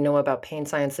pain and what we know about pain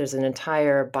science, there's an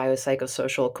entire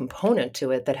biopsychosocial component to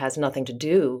it that has nothing to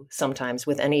do sometimes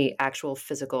with any actual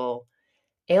physical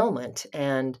ailment.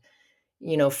 And,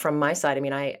 from my side, I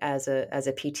mean, as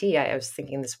a PT, I was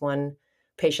thinking this one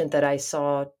patient that I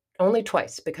saw only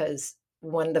twice because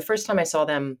the first time I saw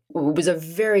them, it was a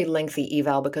very lengthy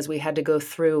eval because we had to go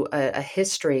through a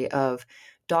history of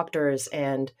doctors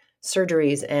and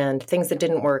surgeries and things that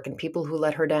didn't work and people who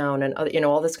let her down and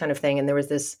all this kind of thing. And there was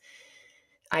this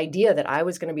idea that I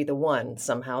was going to be the one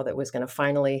somehow that was going to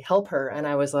finally help her. And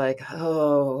I was like,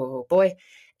 oh boy.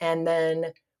 And then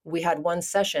we had one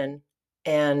session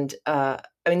and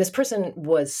this person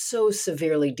was so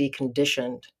severely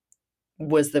deconditioned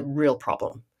was the real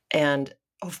problem. And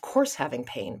of course having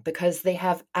pain because they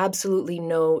have absolutely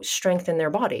no strength in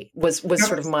their body was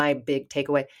sort of my big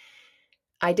takeaway.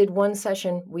 I did one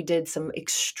session. We did some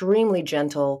extremely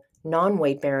gentle,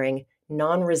 non-weight bearing,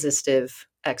 non-resistive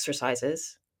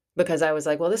exercises because I was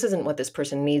like, well, this isn't what this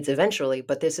person needs eventually,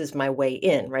 but this is my way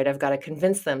in, right? I've got to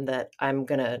convince them that I'm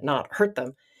going to not hurt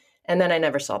them. And then I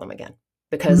never saw them again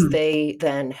because they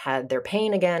then had their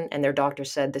pain again and their doctor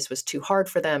said this was too hard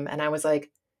for them. And I was like,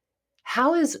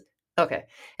 okay.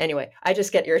 Anyway, I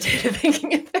just get irritated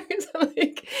thinking of things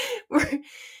like,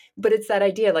 but it's that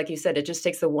idea, like you said, it just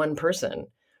takes the one person,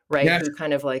 right? Yes. Who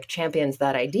kind of like champions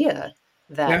that idea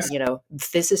that, yes.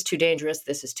 This is too dangerous.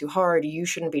 This is too hard. You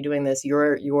shouldn't be doing this.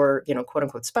 You're, quote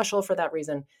unquote special for that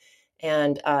reason.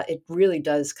 And it really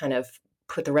does kind of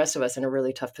put the rest of us in a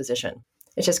really tough position.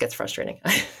 It just gets frustrating.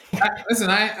 Listen,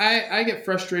 I get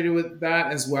frustrated with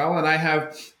that as well. And I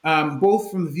have both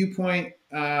from the viewpoint,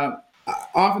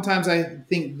 oftentimes I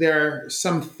think there are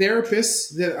some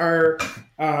therapists that are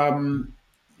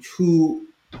who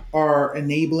are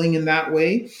enabling in that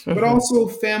way, but also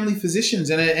family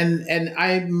physicians. And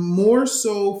I'm more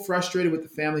so frustrated with the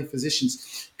family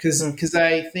physicians because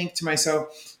I think to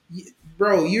myself,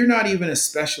 bro, you're not even a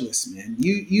specialist, man.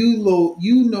 You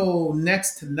know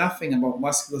next to nothing about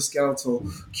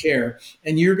musculoskeletal care,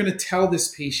 and you're going to tell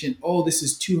this patient, "Oh, this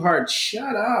is too hard."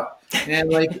 Shut up,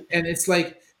 and it's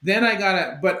like then I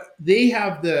gotta. But they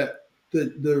have the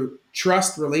the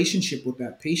trust relationship with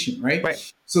that patient, right?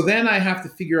 Right. So then I have to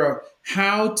figure out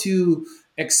how to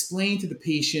explain to the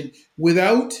patient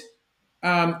without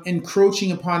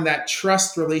encroaching upon that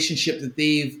trust relationship that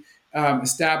they've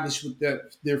established with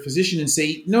their physician, and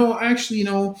say, no, actually,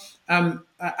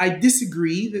 I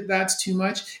disagree that that's too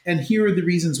much, and here are the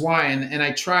reasons why, and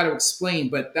I try to explain,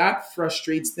 but that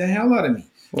frustrates the hell out of me.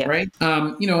 Yeah. Right.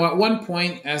 At one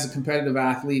point as a competitive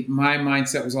athlete, my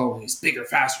mindset was always bigger,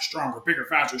 faster, stronger, bigger,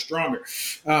 faster, stronger,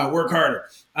 work harder.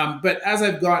 But as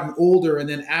I've gotten older, and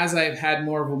then as I've had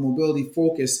more of a mobility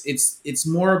focus, it's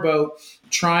more about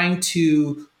trying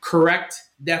to correct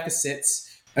deficits,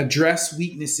 address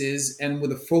weaknesses, and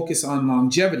with a focus on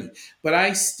longevity. But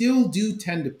I still do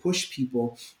tend to push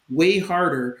people way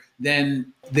harder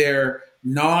than their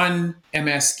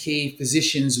non-MSK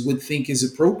physicians would think is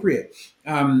appropriate.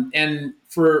 And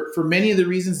for many of the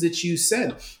reasons that you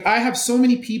said, I have so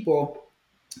many people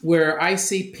where I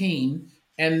say pain,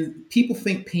 and people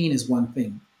think pain is one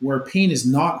thing, where pain is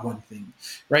not one thing,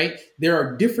 right? There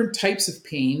are different types of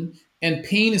pain, and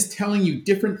pain is telling you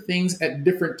different things at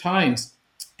different times.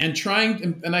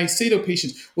 And I say to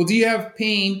patients, well, do you have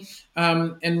pain?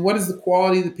 And what is the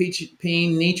quality of the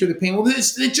pain, nature of the pain? Well,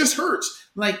 it just hurts.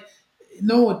 Like,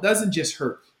 no, it doesn't just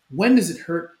hurt. When does it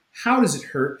hurt? How does it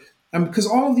hurt? Because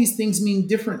all of these things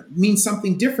mean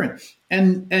something different.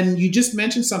 And you just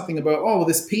mentioned something about, oh, well,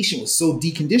 this patient was so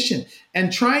deconditioned.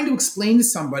 And trying to explain to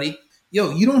somebody,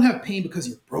 you don't have pain because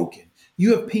you're broken.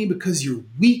 You have pain because you're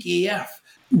weak AF.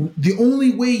 The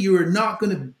only way you're not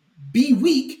going to be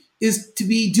weak is to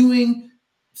be doing,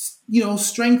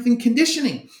 strength and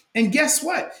conditioning. And guess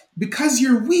what? Because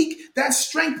you're weak, that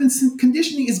strength and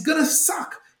conditioning is going to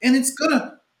suck, and it's going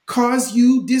to cause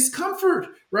you discomfort,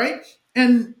 right?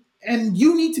 And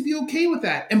you need to be okay with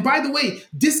that. And by the way,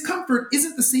 discomfort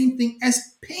isn't the same thing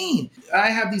as pain. I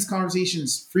have these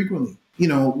conversations frequently.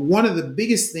 One of the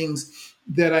biggest things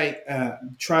that I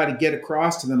try to get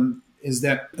across to them is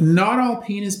that not all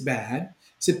pain is bad.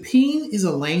 So pain is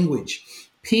a language.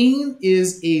 Pain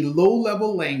is a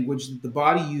low-level language that the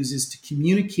body uses to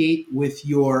communicate with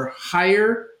your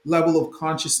higher level of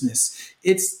consciousness.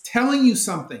 It's telling you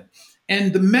something,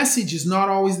 and the message is not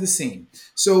always the same.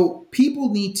 So people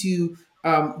need to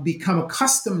become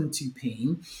accustomed to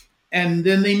pain, and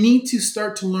then they need to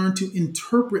start to learn to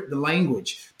interpret the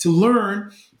language, to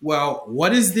learn, well,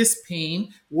 what is this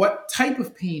pain? What type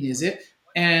of pain is it?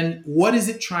 And what is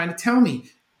it trying to tell me?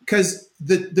 Because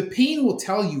the pain will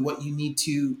tell you what you need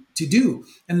to do.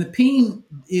 And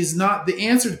the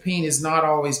answer to pain is not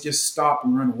always just stop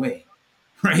and run away,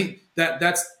 right?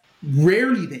 That's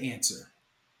rarely the answer,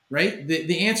 right?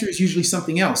 The answer is usually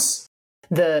something else.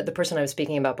 The person I was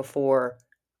speaking about before,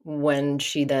 when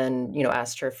she then,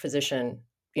 asked her physician,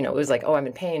 it was like, oh, I'm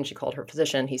in pain. She called her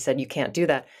physician. He said, you can't do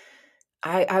that.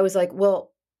 I was like,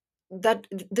 well,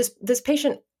 this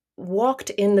patient walked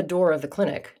in the door of the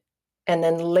clinic and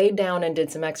then laid down and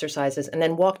did some exercises and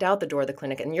then walked out the door of the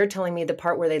clinic. And you're telling me the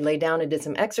part where they laid down and did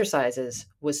some exercises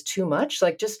was too much?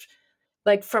 Like, just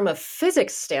like from a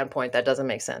physics standpoint, that doesn't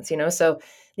make sense, So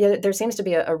yeah, there seems to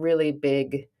be a really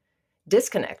big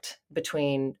disconnect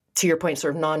between, to your point,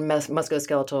 sort of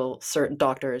non-musculoskeletal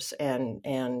doctors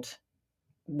and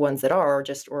ones that are,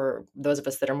 or those of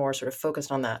us that are more sort of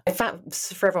focused on that. I found,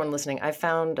 for everyone listening, I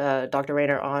found Dr.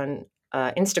 Raynor on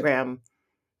Instagram,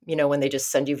 when they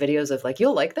just send you videos of like,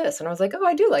 you'll like this. And I was like, oh,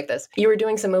 I do like this. You were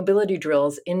doing some mobility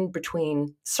drills in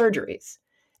between surgeries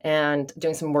and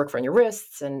doing some work on your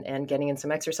wrists and getting in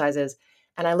some exercises.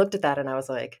 And I looked at that and I was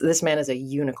like, this man is a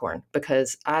unicorn,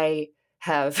 because I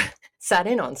have sat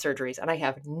in on surgeries and I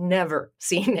have never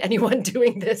seen anyone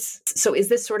doing this. So is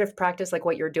this sort of practice like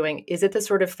what you're doing? Is it the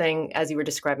sort of thing, as you were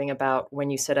describing about when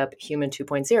you set up Human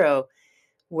 2.0,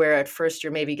 where at first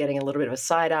you're maybe getting a little bit of a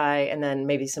side eye, and then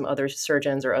maybe some other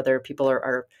surgeons or other people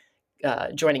are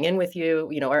joining in with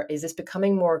you? Is this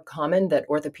becoming more common that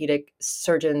orthopedic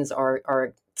surgeons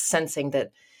are sensing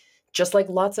that, just like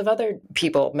lots of other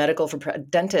people,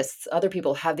 dentists, other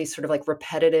people have these sort of like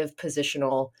repetitive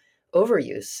positional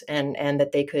overuse, and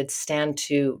that they could stand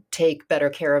to take better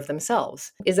care of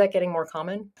themselves? Is that getting more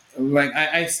common? Like,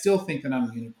 I still think that I'm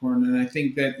a unicorn, and I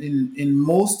think that in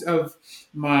most of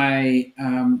my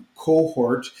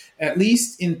cohort, at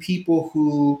least in people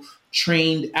who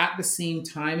trained at the same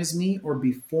time as me or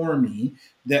before me,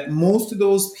 that most of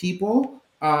those people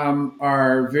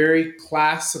are very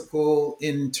classical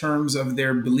in terms of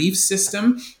their belief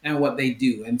system and what they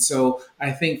do. And so I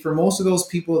think for most of those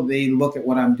people, they look at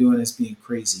what I'm doing as being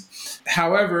crazy.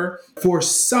 However, for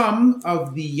some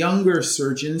of the younger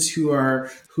surgeons who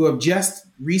have just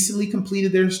recently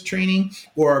completed their training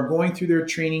or are going through their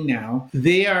training now,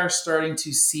 they are starting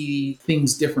to see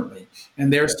things differently,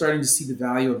 and they're starting to see the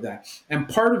value of that. And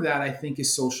part of that, I think,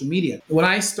 is social media. When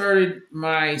I started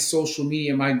my social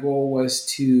media, my goal was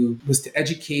to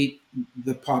educate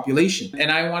the population, and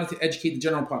I wanted to educate the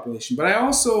general population. But I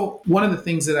also, one of the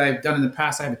things that I've done in the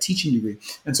past, I have a teaching degree,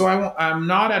 and so I'm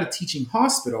not at a teaching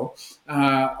hospital,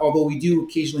 although we do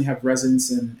occasionally have residents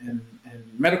and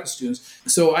medical students.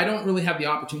 So I don't really have the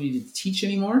opportunity to teach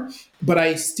anymore, but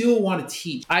I still want to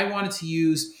teach. I wanted to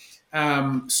use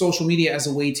social media as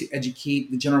a way to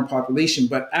educate the general population.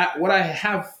 But what I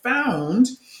have found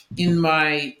in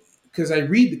my, because I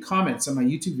read the comments on my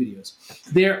YouTube videos,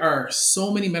 there are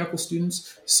so many medical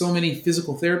students, so many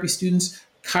physical therapy students,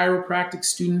 chiropractic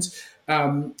students,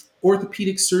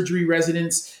 orthopedic surgery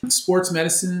residents, sports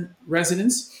medicine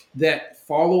residents that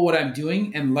follow what I'm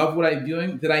doing and love what I'm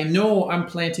doing, that I know I'm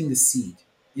planting the seed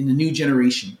in the new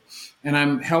generation. And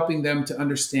I'm helping them to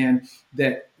understand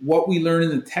that what we learn in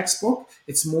the textbook,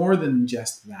 it's more than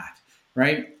just that,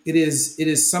 right? It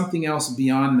is something else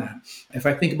beyond that. If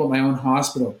I think about my own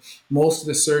hospital, most of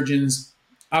the surgeons,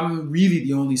 I'm really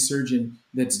the only surgeon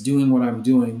that's doing what I'm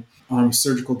doing on a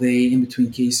surgical day, in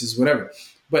between cases, whatever.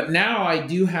 But now I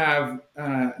do have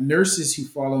nurses who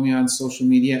follow me on social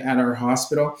media at our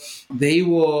hospital. They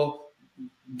will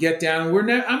get down.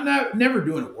 I'm not never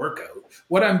doing a workout.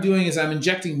 What I'm doing is I'm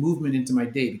injecting movement into my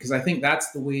day, because I think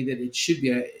that's the way that it should be.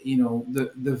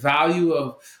 The value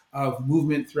of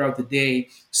movement throughout the day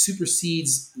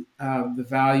supersedes the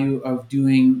value of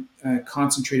doing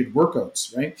concentrated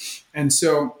workouts, right? And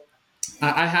so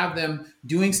I have them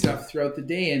doing stuff throughout the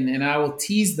day, and I will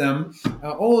tease them.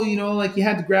 Like you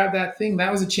had to grab that thing.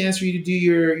 That was a chance for you to do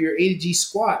your A to G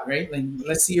squat, right? Like,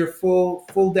 let's see your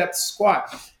full depth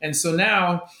squat. And so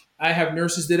now I have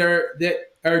nurses that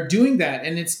are doing that,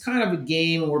 and it's kind of a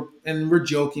game, and we're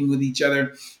joking with each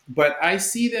other. But I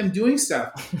see them doing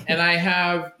stuff, and I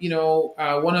have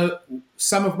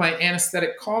some of my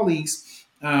anesthetic colleagues.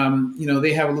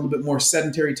 They have a little bit more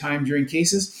sedentary time during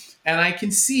cases, and I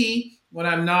can see when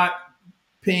I'm not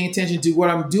paying attention to what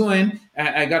I'm doing,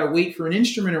 I got to wait for an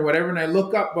instrument or whatever, and I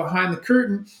look up behind the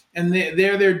curtain, and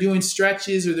they're doing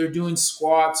stretches, or they're doing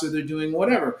squats, or they're doing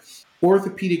whatever.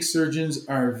 Orthopedic surgeons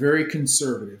are very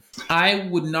conservative. I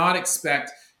would not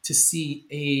expect to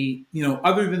see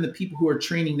other than the people who are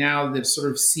training now that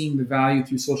sort of seeing the value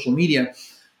through social media,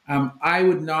 I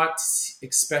would not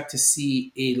expect to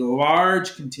see a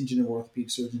large contingent of orthopedic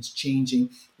surgeons changing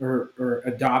or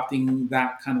adopting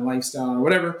that kind of lifestyle or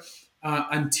whatever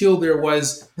until there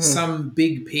was some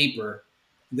big paper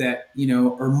that,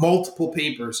 or multiple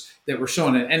papers that were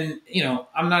showing it. And,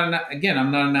 I'm not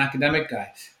an academic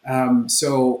guy.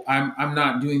 So I'm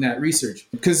not doing that research,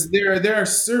 because there are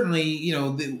certainly,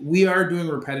 we are doing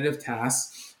repetitive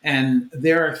tasks. And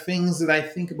there are things that I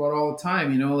think about all the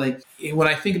time, like when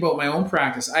I think about my own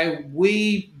practice, I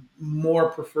way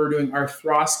more prefer doing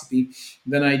arthroscopy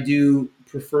than I do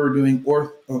prefer doing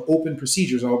open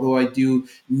procedures, although I do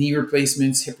knee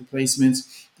replacements, hip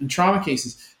replacements, and trauma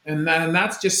cases. And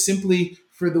that's just simply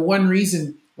for the one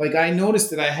reason, like I noticed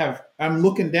that I'm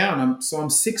looking down, I'm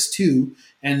 6'2",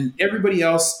 and everybody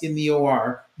else in the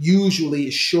OR usually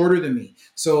is shorter than me.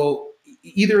 So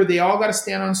either they all got to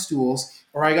stand on stools,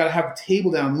 or I got to have the table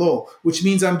down low, which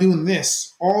means I'm doing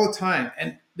this all the time.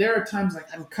 And there are times like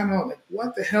I'm kind of like,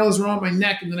 what the hell is wrong with my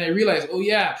neck? And then I realize, oh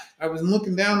yeah, I was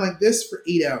looking down like this for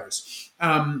 8 hours.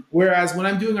 Whereas when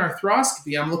I'm doing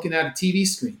arthroscopy, I'm looking at a TV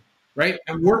screen, right?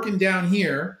 I'm working down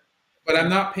here, but I'm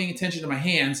not paying attention to my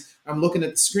hands. I'm looking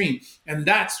at the screen. And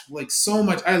that's like so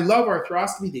much. I love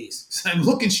arthroscopy days. I'm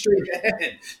looking straight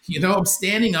ahead. I'm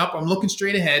standing up, I'm looking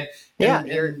straight ahead. Yeah,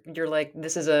 you're like,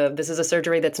 this is a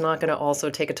surgery that's not going to also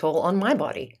take a toll on my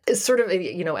body. It's sort of,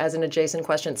 as an adjacent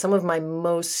question, some of my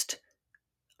most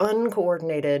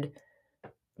uncoordinated,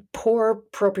 poor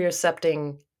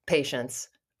propriocepting patients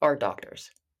are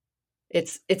doctors.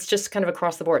 It's just kind of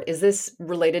across the board. Is this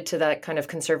related to that kind of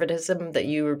conservatism that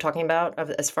you were talking about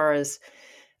as far as,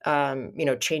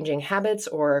 changing habits?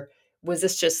 Or was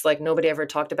this just like nobody ever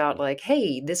talked about like,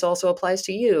 hey, this also applies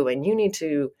to you and you need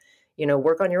to,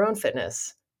 work on your own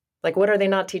fitness? Like, what are they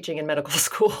not teaching in medical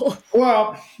school?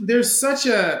 Well, there's such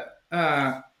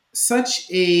an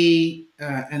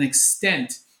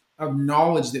extent of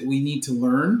knowledge that we need to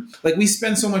learn. Like we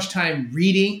spend so much time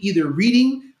either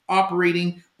reading,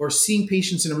 operating, or seeing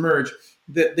patients and emerge,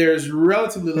 that there's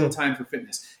relatively little time for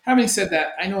fitness. Having said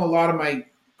that, I know a lot of my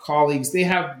colleagues, they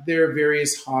have their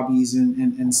various hobbies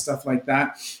and stuff like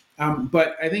that.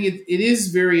 But I think it is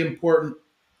very important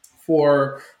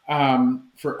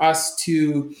for us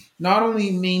to not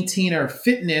only maintain our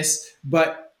fitness,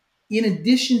 but in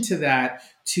addition to that,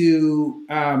 to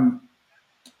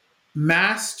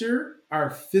master our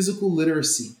physical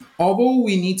literacy. Although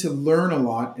we need to learn a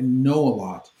lot and know a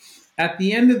lot, at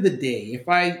the end of the day, if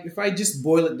I just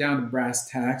boil it down to brass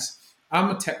tacks, I'm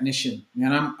a technician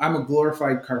and I'm a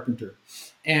glorified carpenter.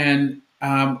 And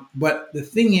but the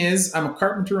thing is, I'm a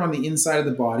carpenter on the inside of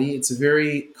the body. It's a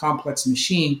very complex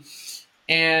machine,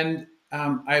 and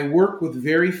I work with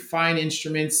very fine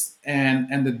instruments,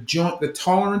 and the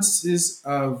tolerances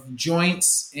of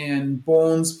joints and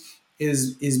bones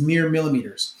is mere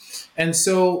millimeters. And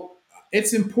so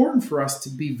it's important for us to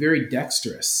be very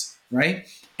dexterous, right?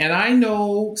 And I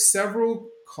know several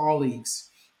colleagues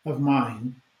of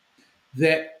mine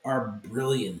that are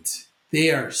brilliant. They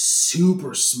are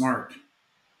super smart,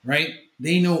 right?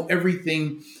 They know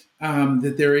everything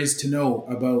that there is to know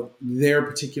about their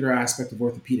particular aspect of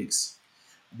orthopedics.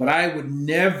 But I would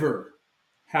never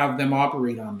have them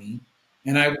operate on me,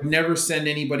 and I would never send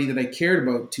anybody that I cared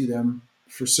about to them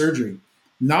for surgery.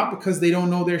 Not because they don't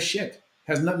know their shit. It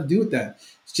has nothing to do with that.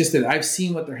 It's just that I've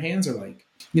seen what their hands are like.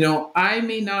 You know, I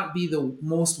may not be the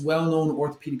most well-known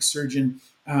orthopedic surgeon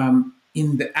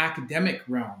in the academic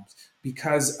realms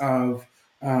because of,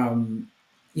 I'm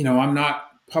not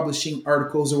publishing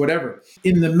articles or whatever.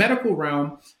 In the medical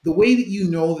realm, the way that you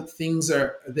know that things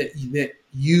are, that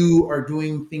you are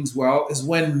doing things well is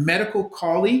when medical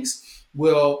colleagues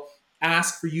will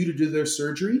ask for you to do their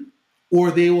surgery,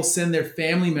 or they will send their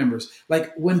family members.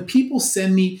 Like when people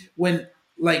send me,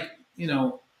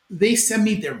 they send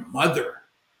me their mother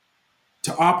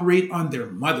to operate on their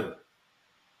mother,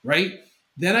 right?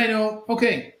 Then I know,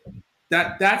 okay,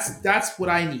 that's what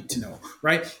I need to know,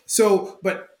 right? So,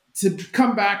 but to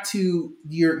come back to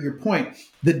your point,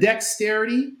 the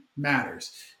dexterity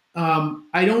matters.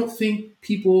 I don't think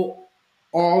people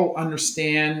all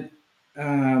understand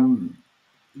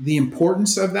the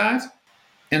importance of that,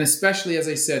 and especially, as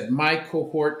I said, my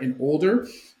cohort and older.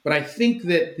 But I think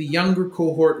that the younger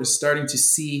cohort is starting to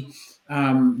see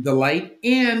the light,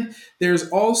 and there's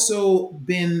also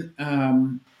been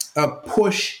a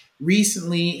push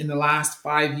recently in the last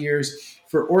 5 years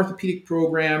for orthopedic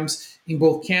programs in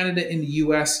both Canada and the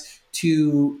US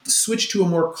to switch to a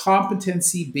more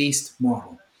competency-based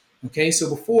model. Okay, so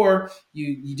before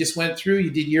you just went through, you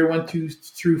did year 1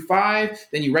 through 5,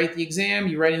 then you write the exam,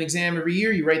 you write an exam every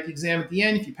year, you write the exam at the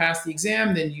end. If you pass the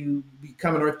exam, then you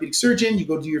become an orthopedic surgeon, you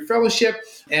go do your fellowship,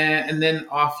 and then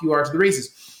off you are to the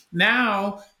races.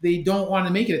 Now, they don't want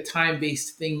to make it a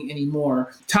time-based thing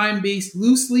anymore. Time-based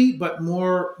loosely, but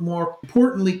more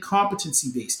importantly,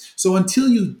 competency-based. So until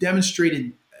you've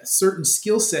demonstrated certain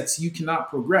skill sets, you cannot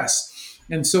progress.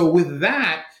 And so with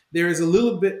that, there is a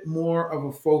little bit more of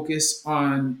a focus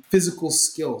on physical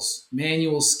skills,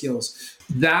 manual skills.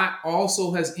 That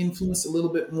also has influenced a little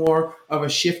bit more of a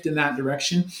shift in that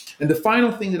direction. And the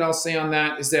final thing that I'll say on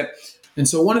that is that, and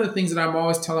so one of the things that I'm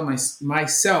always telling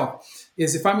myself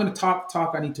is if I'm going to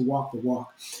talk, I need to walk the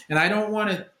walk. And I don't want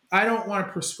to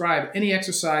prescribe any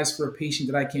exercise for a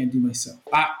patient that I can't do myself.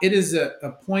 It is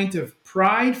a point of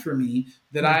pride for me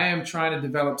that I am trying to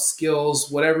develop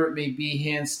skills, whatever it may be,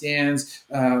 handstands,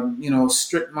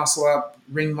 strict muscle up,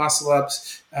 ring muscle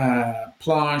ups,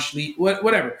 planche, leap,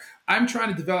 whatever. I'm trying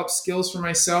to develop skills for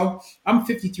myself. I'm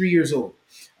 53 years old,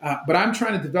 but I'm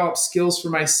trying to develop skills for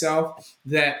myself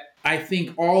that I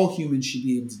think all humans should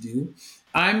be able to do.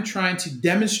 I'm trying to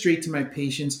demonstrate to my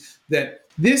patients that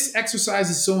this exercise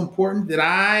is so important that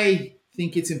I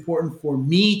think it's important for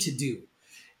me to do.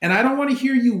 And I don't want to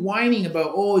hear you whining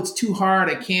about, oh, it's too hard,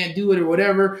 I can't do it or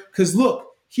whatever. Because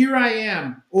look, here I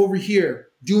am over here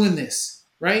doing this,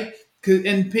 right?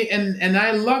 And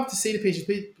I love to say to patients,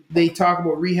 they talk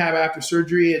about rehab after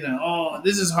surgery and, oh,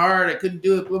 this is hard, I couldn't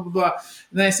do it, blah, blah, blah.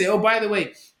 And then I say, oh, by the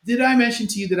way, did I mention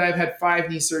to you that I've had 5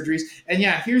 knee surgeries? And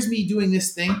yeah, here's me doing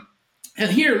this thing. And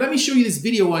here, let me show you this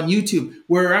video on YouTube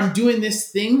where I'm doing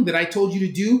this thing that I told you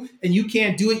to do and you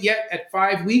can't do it yet at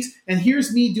 5 weeks. And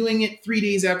here's me doing it 3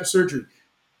 days after surgery.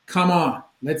 Come on,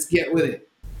 let's get with it.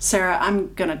 Sarah,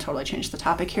 I'm going to totally change the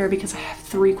topic here because I have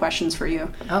 3 questions for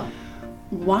you. Oh.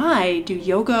 Why do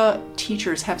yoga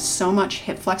teachers have so much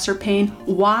hip flexor pain?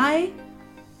 Why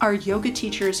are yoga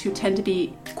teachers who tend to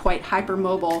be quite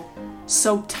hypermobile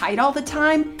so tight all the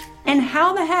time? And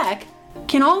how the heck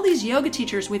can all these yoga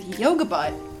teachers with yoga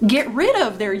butt get rid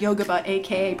of their yoga butt,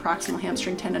 aka proximal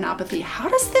hamstring tendinopathy? How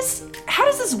does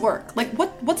this work? Like,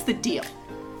 what's the deal?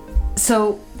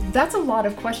 So that's a lot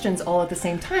of questions all at the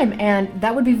same time, and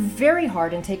that would be very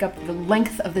hard and take up the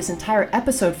length of this entire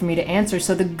episode for me to answer.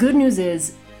 So the good news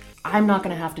is I'm not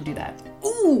going to have to do that.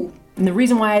 Ooh, And the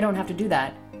reason why I don't have to do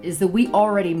that is that we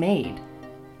already made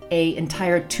an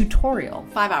entire tutorial.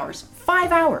 5 hours.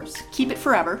 5 hours. Keep it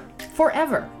forever.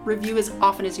 Forever. Review as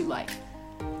often as you like.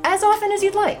 As often as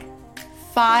you'd like.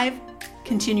 5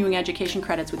 continuing education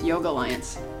credits with Yoga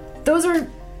Alliance. Those are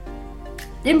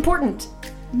important.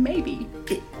 Maybe.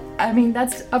 I mean,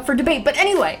 that's up for debate. But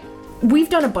anyway, we've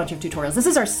done a bunch of tutorials. This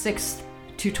is our 6th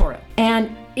tutorial.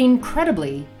 And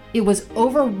incredibly, it was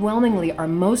overwhelmingly our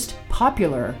most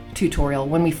popular tutorial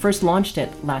when we first launched it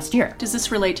last year. Does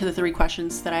this relate to the 3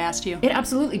 questions that I asked you? It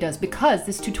absolutely does, because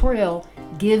this tutorial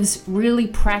gives really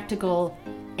practical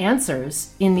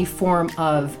answers in the form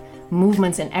of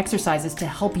movements and exercises to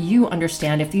help you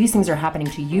understand if these things are happening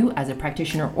to you as a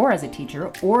practitioner or as a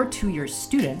teacher, or to your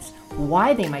students,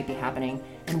 why they might be happening,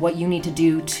 and what you need to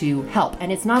do to help.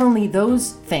 And it's not only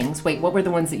those things. Wait, what were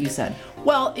the ones that you said?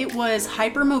 Well, it was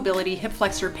hypermobility, hip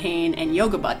flexor pain, and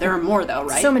yoga butt. There are more though,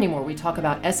 right? So many more. We talk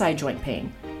about SI joint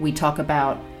pain. We talk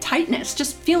about tightness,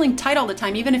 just feeling tight all the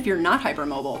time, even if you're not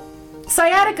hypermobile.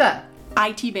 sciatica.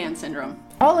 IT band syndrome.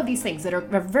 All of these things that are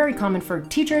very common for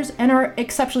teachers and are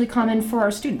exceptionally common for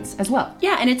our students as well.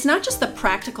 Yeah, and it's not just the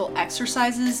practical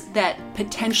exercises that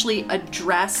potentially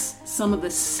address some of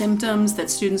the symptoms that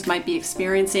students might be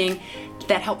experiencing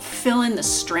that help fill in the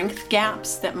strength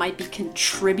gaps that might be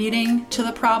contributing to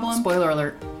the problem. Spoiler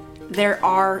alert. There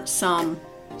are some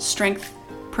strength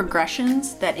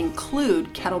progressions that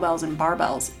include kettlebells and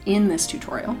barbells in this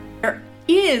tutorial. There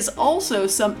is also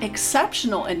some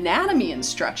exceptional anatomy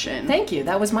instruction. Thank you,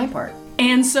 that was my part.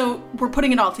 And so we're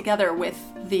putting it all together with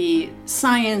the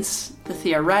science, the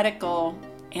theoretical,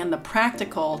 and the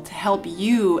practical to help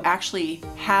you actually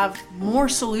have more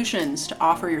solutions to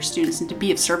offer your students and to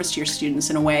be of service to your students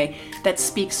in a way that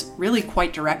speaks really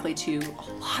quite directly to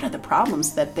a lot of the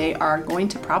problems that they are going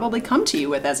to probably come to you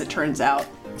with, as it turns out.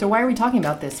 So why are we talking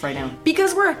about this right now?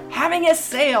 Because we're having a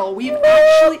sale.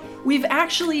 We've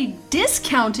actually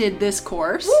discounted this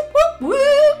course. Whoop, whoop,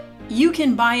 whoop. You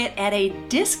can buy it at a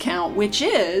discount, which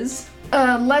is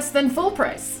less than full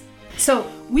price. So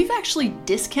we've actually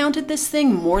discounted this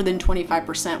thing more than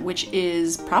 25%, which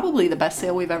is probably the best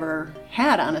sale we've ever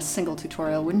had on a single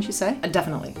tutorial, wouldn't you say?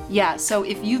 Definitely. Yeah, so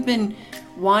if you've been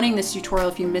wanting this tutorial,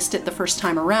 if you missed it the first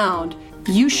time around,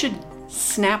 you should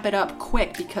snap it up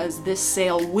quick, because this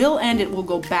sale will end. It will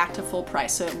go back to full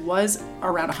price. So it was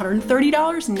around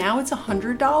 $130. Now it's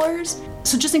 $100.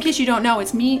 So just in case you don't know,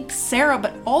 it's me, Sarah,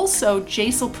 but also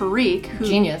Jaisal Parikh, who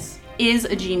is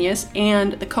a genius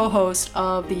and the co-host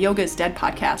of the Yoga is Dead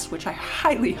podcast, which I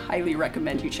highly, highly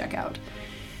recommend you check out.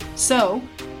 So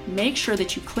make sure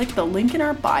that you click the link in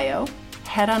our bio,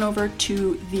 head on over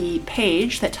to the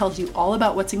page that tells you all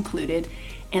about what's included,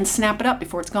 and snap it up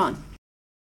before it's gone.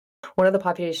 One of the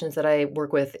populations that I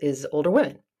work with is older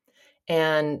women.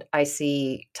 And I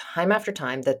see time after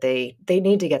time that they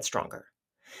need to get stronger.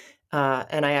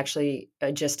 And I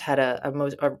just had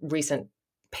a recent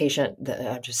patient that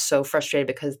I'm just so frustrated,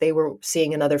 because they were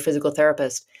seeing another physical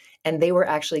therapist and they were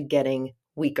actually getting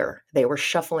weaker. They were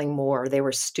shuffling more. They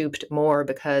were stooped more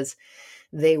because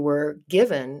they were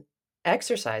given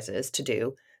exercises to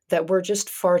do that were just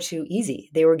far too easy.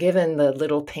 They were given the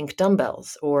little pink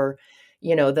dumbbells, or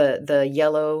the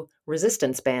yellow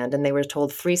resistance band, and they were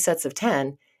told 3 sets of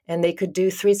 10, and they could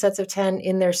do 3 sets of 10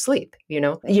 in their sleep.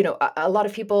 A lot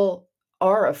of people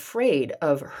are afraid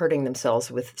of hurting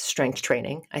themselves with strength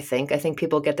training. I think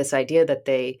people get this idea that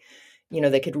they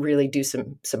could really do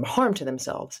some harm to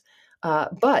themselves.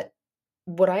 But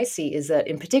what I see is that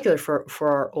in particular for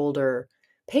our older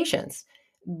patients,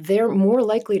 they're more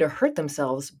likely to hurt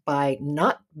themselves by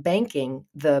not banking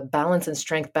the balance and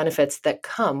strength benefits that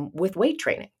come with weight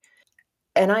training.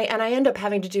 And I end up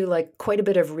having to do quite a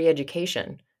bit of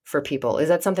re-education for people. Is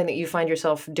that something that you find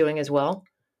yourself doing as well?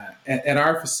 At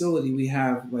our facility, we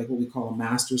have what we call a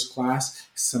master's class.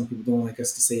 Some people don't like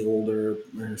us to say older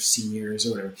or seniors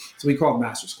or whatever. So we call it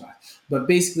master's class. But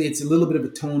basically, it's a little bit of a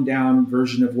toned down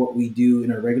version of what we do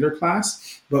in our regular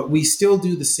class. But we still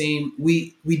do the same.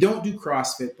 We don't do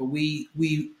CrossFit, but we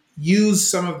use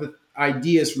some of the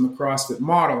ideas from the CrossFit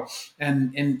model.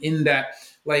 And in that,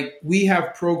 we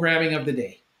have programming of the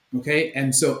day. Okay.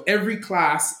 And so every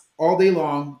class, all day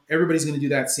long, everybody's going to do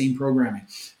that same programming.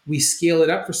 We scale it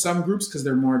up for some groups because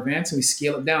they're more advanced, and we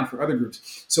scale it down for other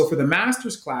groups. So for the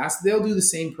master's class, they'll do the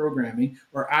same programming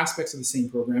or aspects of the same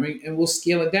programming, and we'll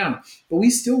scale it down. But we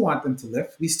still want them to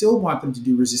lift. We still want them to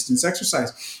do resistance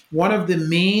exercise. One of the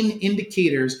main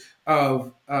indicators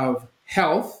of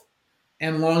health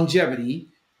and longevity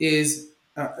is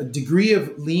a degree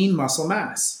of lean muscle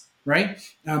mass, right?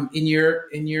 In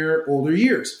your older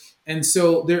years. And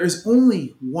so there is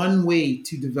only one way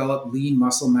to develop lean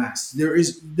muscle mass.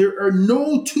 There are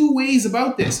no two ways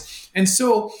about this. And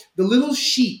so the little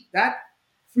sheet that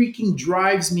freaking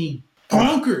drives me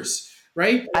bonkers,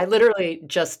 right? I literally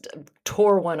just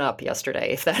tore one up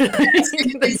yesterday. If that,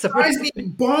 It drives me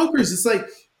bonkers. It's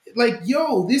like,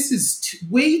 yo, this is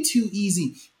way too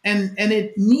easy, and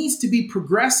it needs to be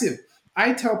progressive.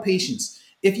 I tell patients,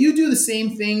 if you do the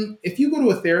same thing, if you go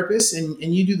to a therapist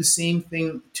and you do the same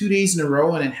thing 2 days in a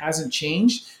row and it hasn't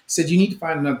changed, I said you need to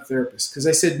find another therapist, because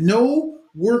I said no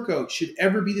workout should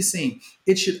ever be the same.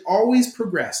 It should always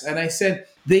progress. And I said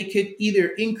they could either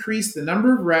increase the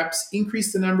number of reps,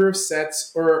 increase the number of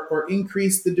sets, or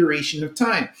increase the duration of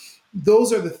time.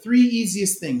 Those are the three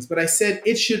easiest things. But I said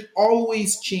it should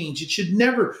always change. It should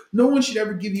never, no one should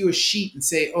ever give you a sheet and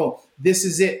say, oh, this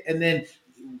is it. And then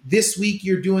this week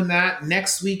you're doing that,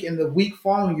 next week and the week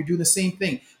following you're doing the same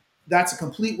thing. That's a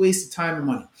complete waste of time and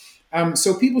money.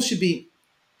 So people should be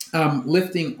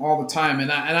lifting all the time.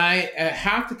 And I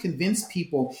have to convince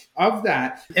people of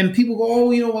that. And people go, oh,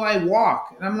 well, I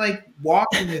walk. And I'm like,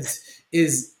 walking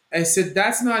is I said,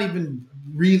 that's not even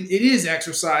real. It is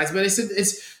exercise, but I said,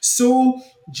 it's so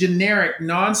generic,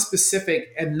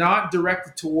 non-specific, and not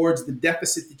directed towards the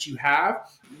deficit that you have.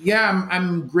 Yeah,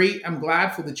 I'm great. I'm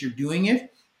gladful that you're doing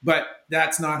it, but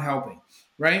that's not helping.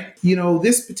 Right?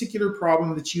 This particular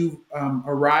problem that you've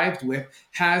arrived with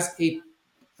has a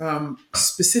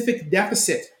specific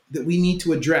deficit that we need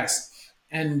to address.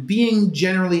 And being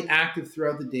generally active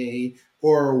throughout the day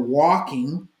or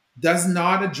walking does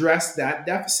not address that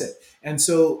deficit. And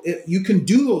so you can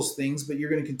do those things, but you're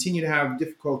going to continue to have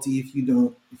difficulty if you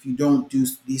don't do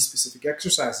these specific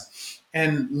exercises.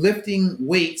 And lifting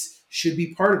weights should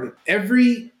be part of it.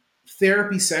 Every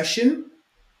therapy session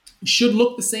should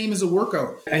look the same as a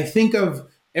workout. I think of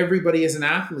everybody as an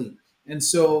athlete. And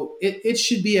so it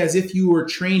should be as if you were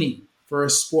training for a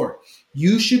sport.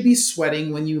 You should be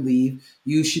sweating when you leave.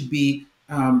 You should be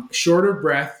short of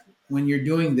breath when you're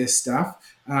doing this stuff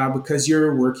because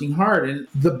you're working hard. And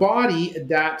the body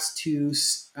adapts to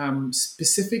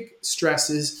specific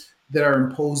stresses that are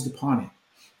imposed upon it.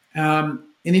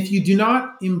 And if you do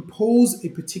not impose a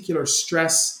particular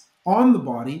stress on the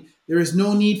body, there is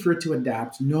no need for it to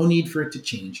adapt, no need for it to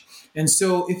change. And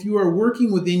so if you are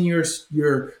working within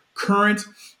your current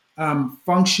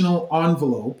functional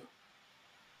envelope,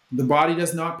 the body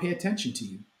does not pay attention to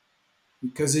you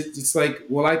because it's like,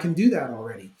 well, I can do that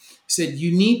already. I said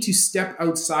you need to step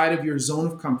outside of your zone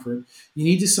of comfort. You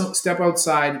need to step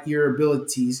outside your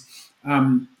abilities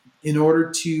in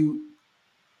order to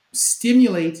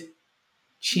stimulate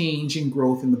change and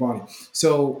growth in the body.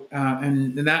 So,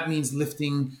 and that means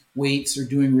lifting weights or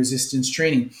doing resistance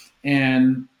training.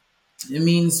 And it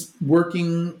means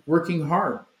working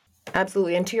hard.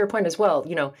 Absolutely. And to your point as well,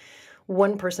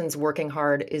 one person's working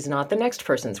hard is not the next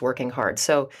person's working hard.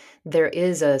 So there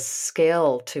is a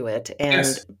scale to it.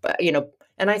 And, Yes.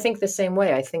 And I think the same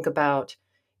way. I think about,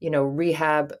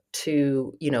 rehab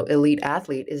to, elite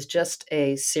athlete is just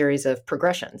a series of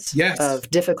progressions Yes. of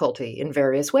difficulty in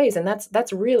various ways. And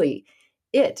that's really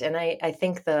it. And I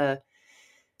think the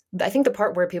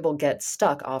part where people get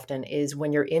stuck often is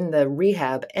when you're in the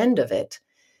rehab end of it,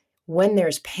 when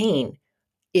there's pain,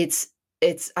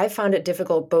 I found it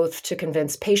difficult both to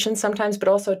convince patients sometimes, but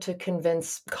also to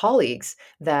convince colleagues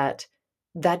that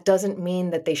doesn't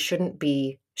mean that they shouldn't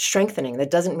be strengthening.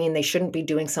 That doesn't mean they shouldn't be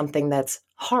doing something that's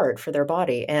hard for their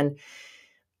body. And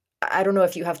I don't know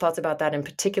if you have thoughts about that in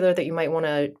particular that you might want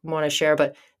to share,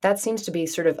 but that seems to be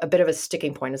sort of a bit of a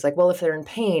sticking point. It's like, well, if they're in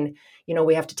pain,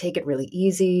 we have to take it really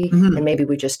easy and maybe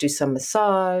we just do some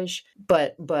massage,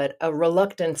 but a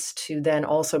reluctance to then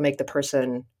also make the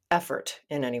person effort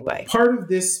in any way. Part of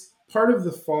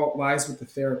the fault lies with the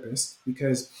therapist,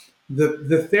 because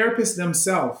the therapist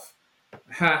themselves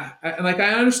I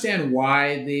understand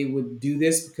why they would do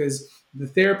this, because the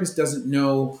therapist doesn't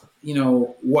know,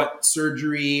 what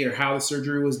surgery or how the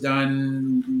surgery was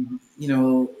done,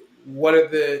 what are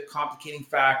the complicating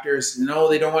factors. No,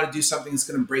 they don't want to do something that's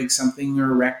going to break something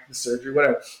or wreck the surgery,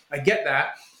 whatever. I get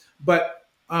that. But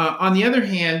on the other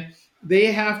hand,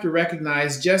 they have to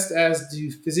recognize, just as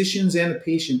do physicians and the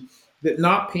patient, that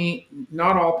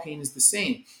not all pain is the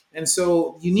same. And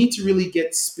so you need to really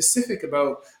get specific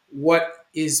about what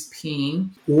is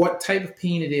pain, what type of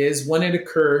pain it is, when it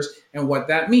occurs, and what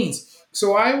that means.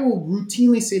 So I will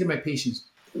routinely say to my patients,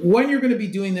 when you're going to be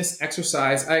doing this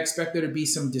exercise, I expect there to be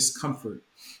some discomfort.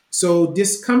 So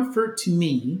discomfort to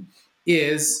me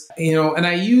is, and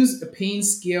I use a pain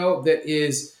scale that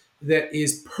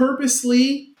is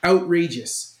purposely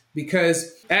outrageous.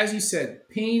 Because, as you said,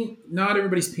 pain, not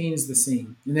everybody's pain is the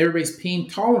same, and everybody's pain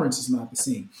tolerance is not the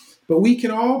same. But we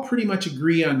can all pretty much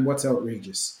agree on what's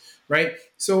outrageous, right?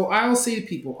 So I'll say to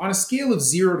people on a scale of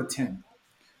 0 to 10,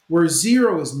 where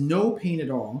 0 is no pain at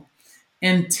all,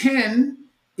 and 10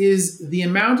 is the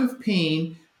amount of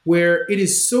pain where it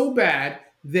is so bad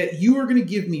that you are going to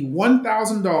give me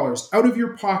 $1,000 out of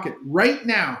your pocket right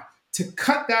now to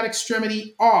cut that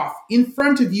extremity off in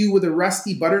front of you with a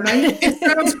rusty butter knife. It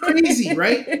sounds crazy,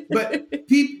 right? But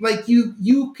people like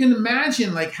you can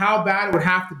imagine like how bad it would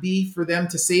have to be for them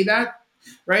to say that,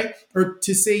 right? Or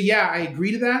to say, yeah, I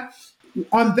agree to that.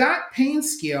 On that pain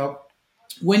scale,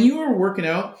 when you are working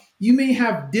out, you may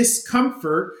have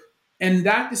discomfort, and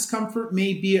that discomfort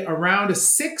may be around a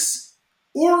 6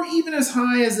 or even as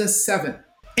high as a 7.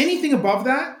 Anything above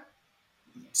that,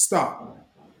 stop.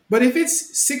 But if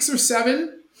it's 6 or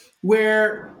 7,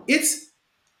 where it's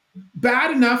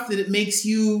bad enough that it makes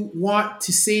you want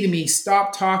to say to me,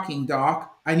 stop talking,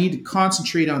 doc, I need to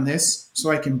concentrate on this so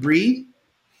I can breathe,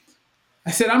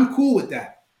 I said, I'm cool with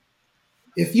that.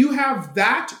 If you have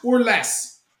that or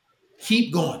less,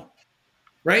 keep going,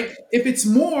 right? If it's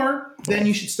more, then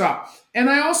you should stop. And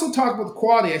I also talked about the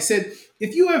quality. I said,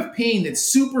 if you have pain that's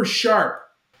super sharp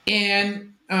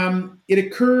and it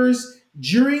occurs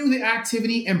during the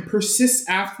activity and persists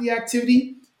after the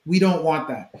activity, we don't want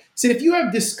that. So if you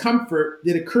have discomfort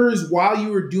that occurs while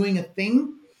you are doing a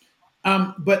thing,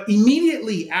 but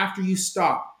immediately after you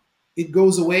stop, it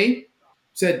goes away,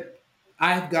 said,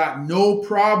 I've got no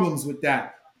problems with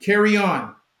that. Carry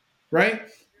on, right?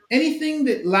 Anything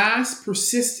that lasts,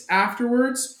 persists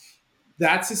afterwards,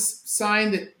 that's a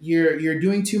sign that you're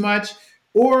doing too much.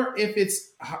 Or if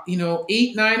it's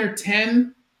 8, 9, or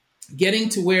 10, getting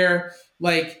to where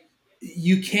like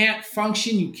you can't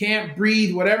function, you can't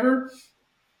breathe, whatever,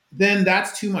 then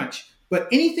that's too much. But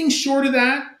anything short of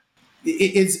that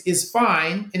is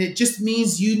fine, and it just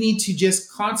means you need to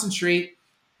just concentrate,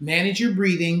 manage your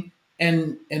breathing,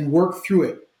 and work through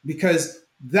it, because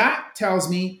that tells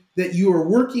me that you are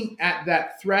working at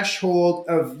that threshold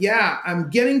of, yeah, I'm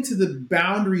getting to the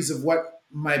boundaries of what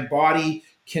my body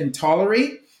can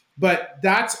tolerate, but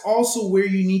that's also where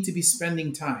you need to be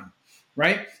spending time,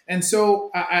 right? And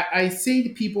so I say to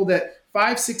people that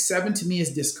 5, 6, 7 to me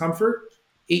is discomfort,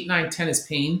 8, 9, 10 is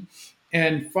pain,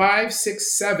 and 5,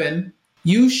 6, 7,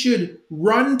 you should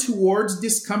run towards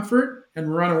discomfort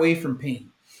and run away from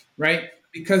pain, right?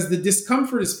 Because the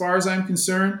discomfort, as far as I'm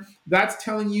concerned, that's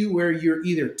telling you where you're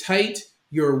either tight,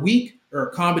 you're weak, or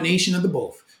a combination of the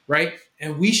both, right?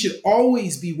 And we should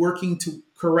always be working to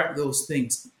correct those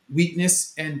things,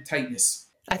 weakness and tightness.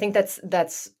 I think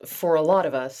that's for a lot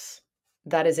of us,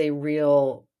 that is a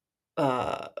real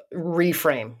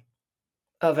reframe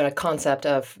of a concept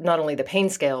of not only the pain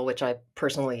scale, which I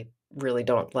personally really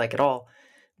don't like at all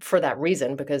for that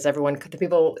reason, because I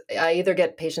either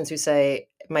get patients who say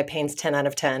my pain's 10 out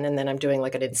of 10, and then I'm doing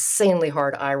like an insanely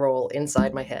hard eye roll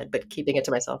inside my head, but keeping it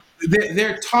to myself.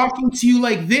 They're talking to you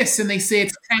like this, and they say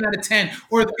it's 10 out of 10,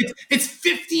 or it's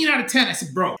 15 out of 10. I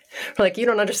said, bro. Like, you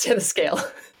don't understand the scale.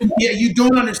 Yeah, you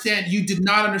don't understand. You did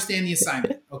not understand the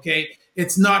assignment, okay?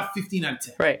 It's not 15 out of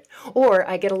 10. Right. Or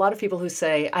I get a lot of people who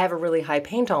say, I have a really high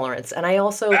pain tolerance. And I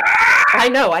also, I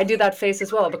know, I do that face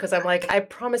as well, because I'm like, I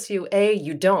promise you, A,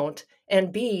 you don't,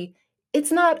 and B,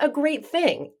 it's not a great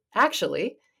thing,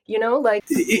 actually.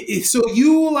 So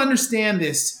you will understand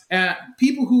this.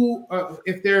 People who,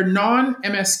 if they're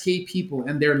non-MSK people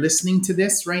and they're listening to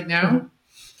this right now,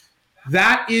 mm-hmm.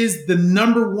 that is the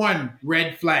number one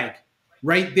red flag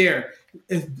right there.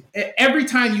 Every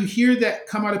time you hear that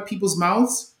come out of people's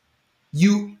mouths,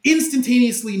 you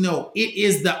instantaneously know it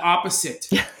is the opposite,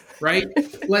 right?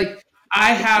 Like,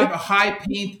 I have a high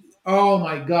pain. Oh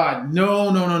my God.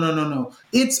 No.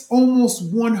 It's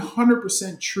almost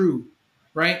 100% true,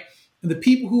 right? And the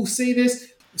people who say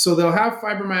this, so they'll have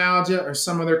fibromyalgia or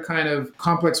some other kind of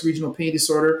complex regional pain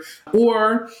disorder,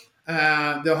 or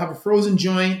they'll have a frozen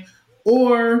joint,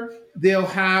 or they'll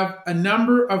have a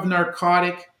number of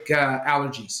narcotic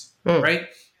allergies, right?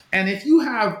 And if you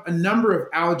have a number of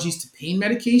allergies to pain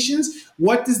medications,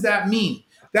 what does that mean?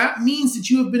 That means that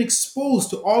you have been exposed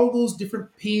to all of those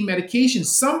different pain medications.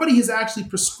 Somebody has actually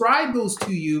prescribed those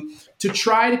to you to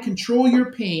try to control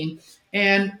your pain,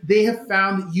 and they have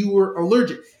found that you were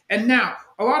allergic. And now,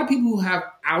 a lot of people who have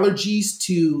allergies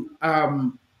to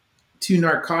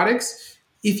narcotics,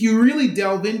 if you really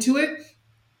delve into it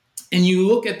and you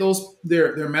look at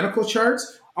their medical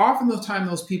charts, often the time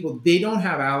those people, they don't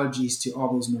have allergies to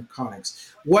all those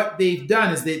narcotics. What they've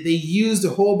done is they used a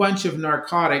whole bunch of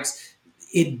narcotics.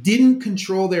 It didn't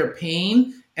control their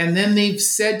pain. And then they've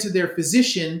said to their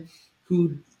physician,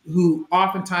 who who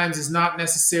oftentimes is not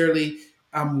necessarily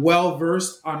well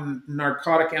versed on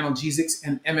narcotic analgesics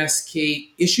and MSK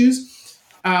issues.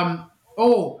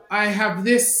 Oh, I have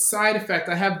this side effect.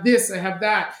 I have this. I have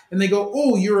that. And they go,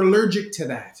 oh, you're allergic to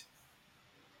that.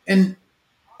 And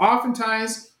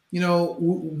oftentimes,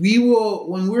 we will,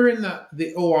 when we're in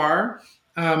the OR,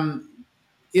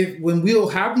 when we'll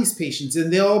have these patients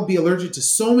and they'll be allergic to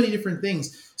so many different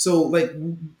things. So like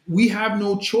we have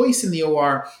no choice in the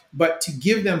OR, but to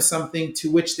give them something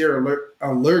to which they're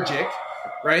allergic,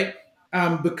 right?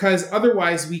 Because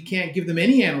otherwise we can't give them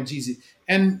any analgesic.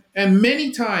 And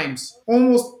many times,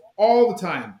 almost all the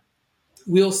time,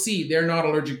 we'll see they're not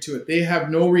allergic to it. They have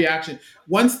no reaction.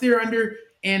 Once they're under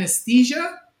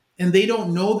anesthesia and they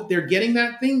don't know that they're getting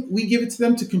that thing, we give it to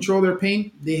them to control their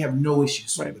pain. They have no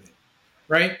issues with it,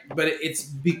 right? But it's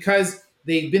because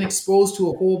they've been exposed to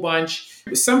a whole bunch.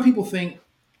 Some people think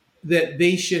that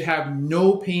they should have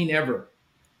no pain ever.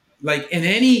 Like, and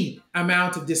any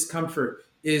amount of discomfort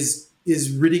is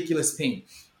ridiculous pain.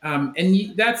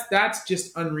 That's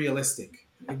just unrealistic.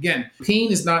 Again,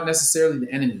 pain is not necessarily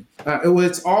the enemy.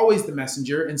 It's always the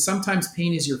messenger, and sometimes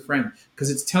pain is your friend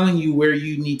because it's telling you where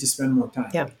you need to spend more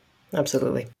time. Yeah,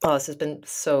 absolutely. Oh, this has been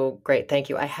so great. Thank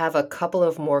you. I have a couple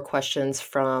of more questions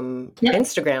from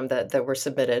Instagram that were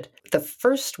submitted. The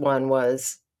first one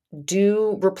was,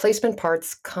 do replacement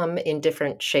parts come in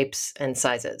different shapes and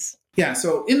sizes? Yeah,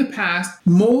 so in the past,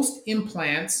 most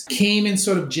implants came in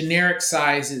sort of generic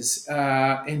sizes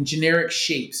and generic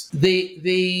shapes.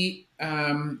 They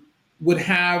would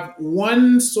have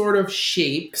one sort of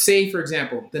shape. Say, for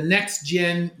example, the next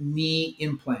gen knee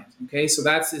implant. Okay, so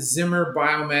that's a Zimmer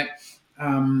Biomet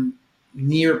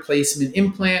knee replacement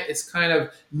implant. It's kind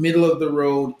of middle of the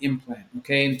road implant,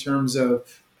 okay, in terms of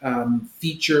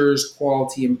features,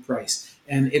 quality, and price.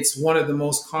 And it's one of the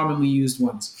most commonly used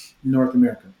ones in North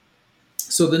America.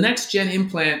 So the next gen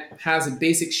implant has a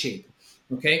basic shape,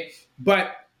 okay?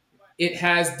 But it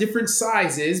has different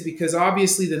sizes because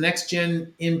obviously the next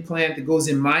gen implant that goes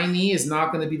in my knee is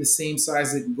not going to be the same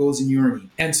size that goes in your knee.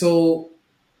 And so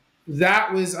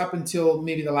that was up until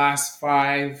maybe the last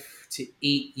 5 to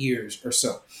 8 years or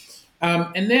so.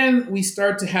 And then we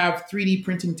start to have 3D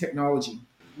printing technology.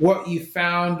 What you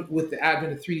found with the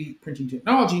advent of 3D printing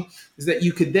technology is that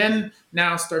you could then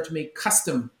now start to make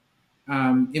custom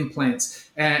implants.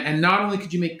 And not only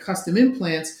could you make custom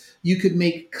implants, you could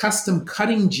make custom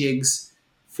cutting jigs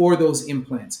for those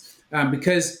implants.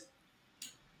 Because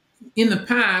in the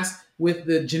past, with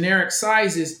the generic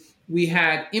sizes, we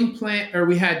had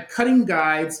cutting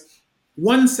guides,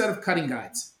 one set of cutting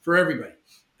guides for everybody.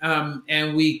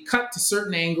 And we cut to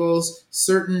certain angles,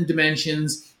 certain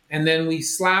dimensions, and then we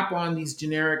slap on these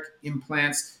generic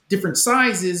implants, different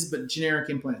sizes, but generic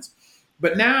implants.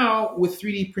 But now with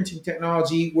 3D printing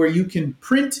technology, where you can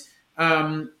print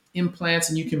implants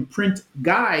and you can print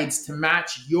guides to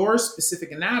match your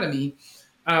specific anatomy,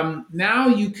 now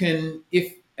you can,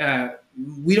 if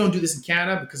we don't do this in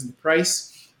Canada because of the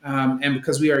price and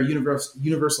because we are a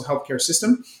universal healthcare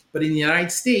system, but in the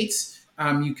United States,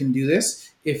 you can do this.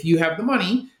 If you have the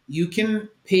money, you can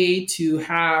pay to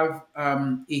have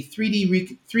a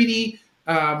 3D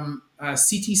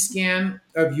CT scan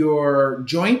of your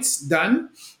joints done.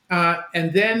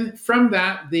 And then from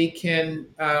that, they can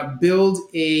build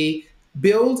and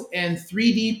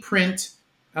 3D print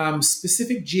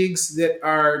specific jigs that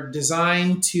are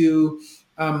designed to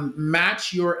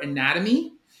match your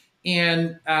anatomy.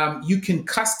 And you can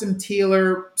custom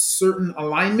tailor certain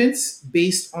alignments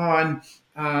based on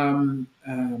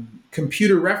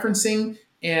computer referencing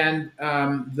and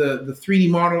the 3D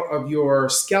model of your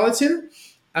skeleton.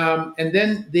 And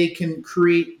then they can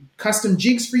create custom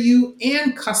jigs for you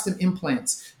and custom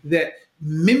implants that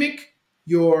mimic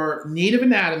your native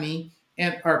anatomy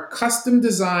and are custom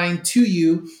designed to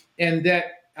you and that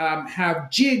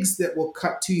have jigs that will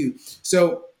cut to you.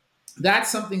 So that's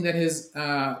something that has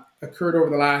occurred over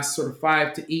the last sort of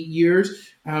 5 to 8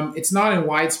 years. It's not in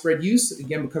widespread use,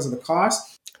 again, because of the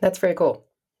cost. That's very cool.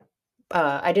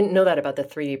 I didn't know that about the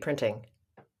 3D printing.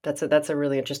 That's a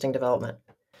really interesting development.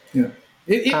 Yeah.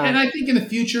 And I think in the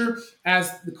future,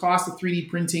 as the cost of 3D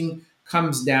printing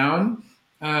comes down,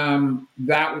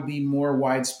 that will be more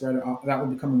widespread. That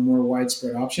will become a more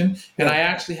widespread option. And I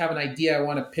actually have an idea I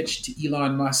want to pitch to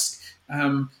Elon Musk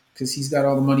because he's got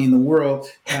all the money in the world,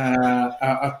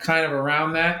 kind of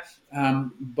around that.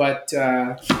 But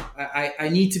I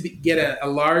need to get a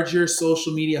larger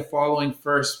social media following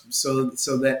first, so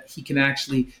that he can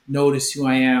actually notice who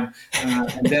I am,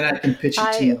 and then I can pitch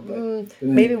it to him.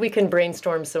 Maybe we can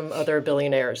brainstorm some other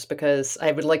billionaires, because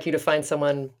I would like you to find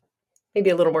someone maybe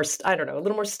a little more, I don't know, a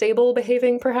little more stable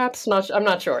behaving, perhaps. I'm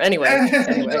not sure. Anyway.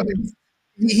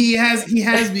 He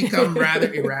has become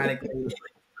rather erratic.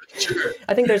 Sure,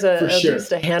 I think there's for at sure.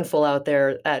 least a handful out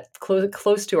there at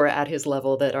close to or at his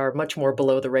level that are much more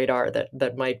below the radar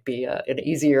that might be an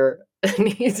easier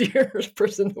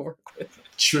person to work with.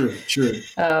 True.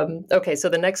 Okay, so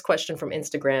the next question from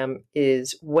Instagram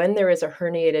is: when there is a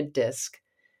herniated disc,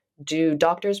 do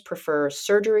doctors prefer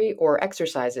surgery or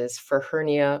exercises for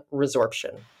hernia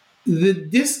resorption? The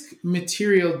disc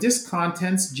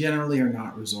contents generally are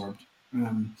not resorbed.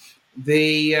 Um,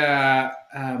 they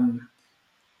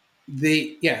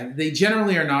they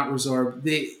generally are not resorbed.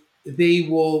 They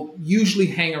will usually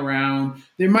hang around.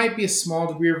 There might be a small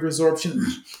degree of resorption,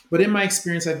 but in my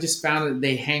experience, I've just found that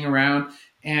they hang around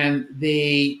and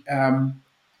they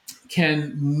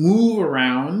can move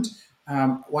around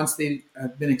once they've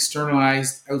been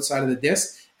externalized outside of the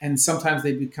disc, and sometimes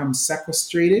they become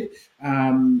sequestrated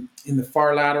in the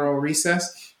far lateral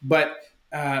recess, but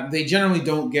they generally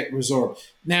don't get resorbed.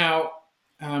 Now,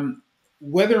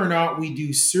 whether or not we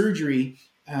do surgery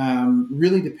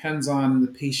really depends on the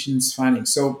patient's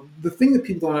findings. So the thing that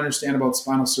people don't understand about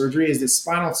spinal surgery is that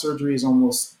spinal surgery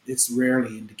it's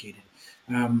rarely indicated.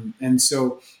 And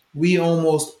so we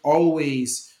almost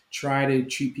always try to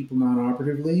treat people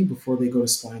non-operatively before they go to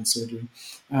spine surgery.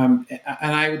 And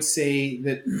I would say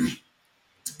that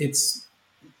it's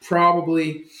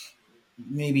probably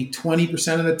maybe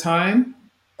 20% of the time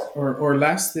or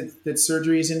less that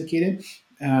surgery is indicated.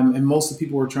 And most of the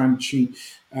people we're trying to treat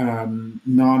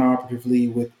non-operatively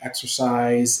with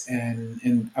exercise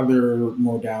and other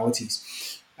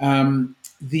modalities.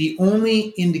 The only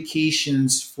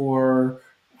indications for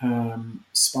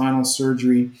spinal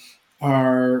surgery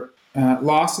are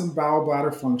loss of bowel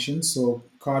bladder function, so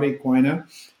cauda equina,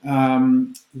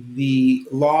 the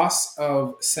loss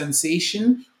of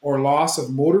sensation or loss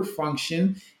of motor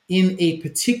function in a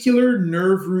particular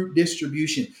nerve root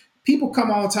distribution. People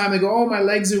come all the time, they go, oh, my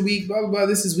legs are weak, blah, blah, blah,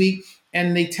 this is weak.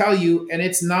 And they tell you, and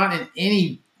it's not in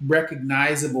any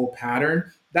recognizable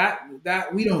pattern, that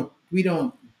we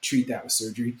don't treat that with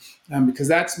surgery because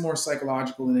that's more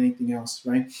psychological than anything else,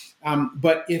 right?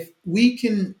 But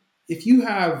if you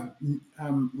have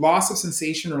loss of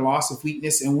sensation or loss of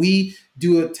weakness, and we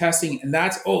do a testing, and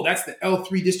that's the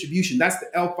L3 distribution, that's the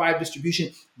L5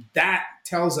 distribution, that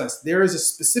tells us there is a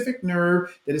specific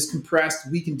nerve that is compressed.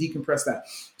 We can decompress that.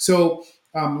 So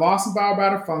loss of bowel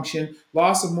bladder function,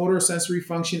 loss of motor sensory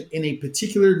function in a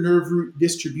particular nerve root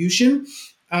distribution,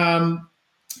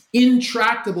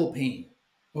 intractable pain.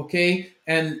 Okay,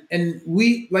 and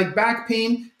we like back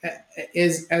pain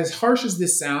is as harsh as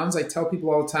this sounds. I tell people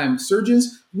all the time,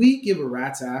 surgeons, we give a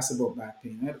rat's ass about back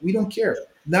pain. We don't care.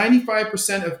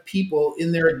 95% of people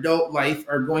in their adult life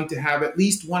are going to have at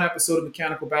least one episode of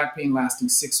mechanical back pain lasting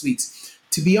 6 weeks.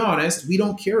 To be honest, we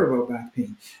don't care about back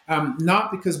pain,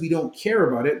 not because we don't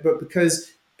care about it, but because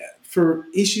for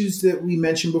issues that we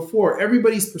mentioned before,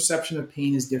 everybody's perception of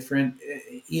pain is different,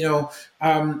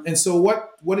 and so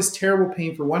what is terrible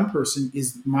pain for one person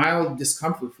is mild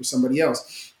discomfort for somebody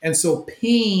else. And so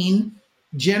pain,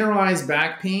 generalized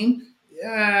back pain,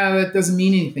 that doesn't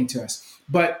mean anything to us.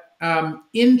 But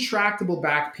intractable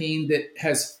back pain that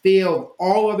has failed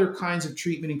all other kinds of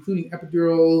treatment, including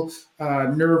epidural,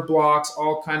 nerve blocks,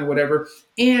 all kind of whatever,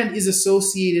 and is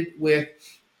associated with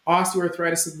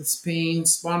osteoarthritis of the spine,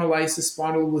 spondylitis,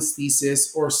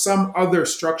 spondylolisthesis, or some other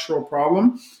structural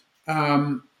problem,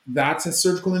 that's a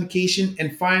surgical indication.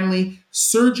 And finally,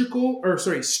 structural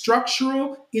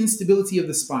instability of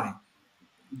the spine.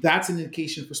 That's an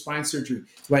indication for spine surgery,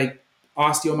 like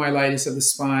osteomyelitis of the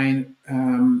spine,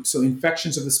 so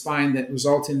infections of the spine that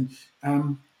result in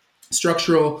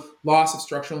loss of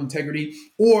structural integrity,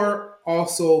 or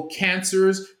also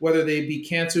cancers, whether they be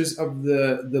cancers of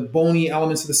the bony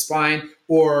elements of the spine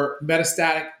or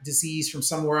metastatic disease from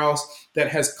somewhere else that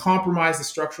has compromised the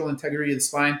structural integrity of the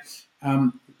spine.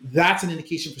 That's an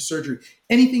indication for surgery.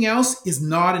 Anything else is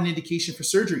not an indication for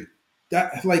surgery.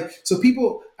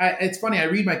 It's funny, I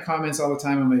read my comments all the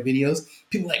time on my videos.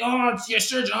 People are like, oh, it's your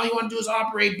surgeon, all you want to do is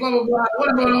operate, blah, blah, blah.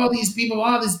 What about all these people,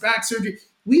 all this back surgery?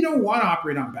 We don't want to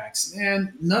operate on backs,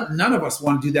 and none of us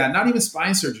want to do that. Not even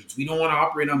spine surgeons. We don't want to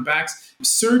operate on backs.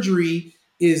 Surgery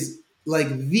is like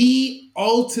the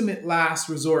ultimate last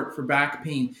resort for back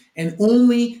pain, and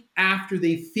only after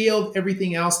they failed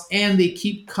everything else and they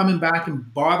keep coming back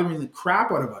and bothering the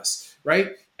crap out of us,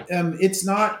 right?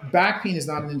 Back pain is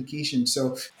not an indication.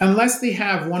 So unless they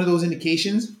have one of those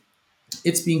indications,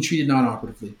 it's being treated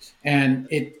non-operatively, and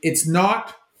it's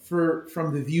not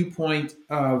from the viewpoint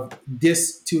of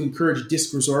disc to encourage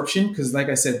disc resorption, because like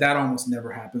I said, that almost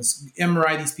never happens.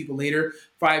 MRI these people later,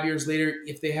 5 years later,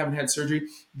 if they haven't had surgery,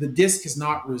 the disc has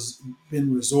not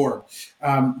been resorbed.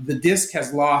 The disc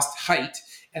has lost height,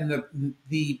 and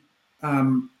the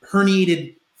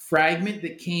herniated fragment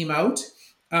that came out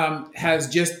has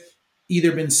just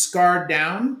either been scarred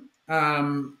down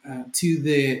to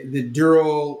the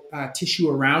dural tissue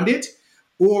around it,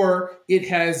 or it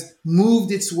has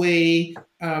moved its way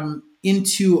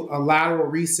into a lateral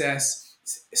recess,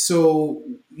 so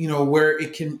where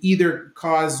it can either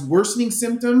cause worsening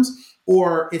symptoms,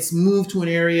 or it's moved to an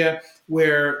area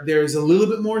where there's a little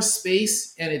bit more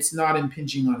space and it's not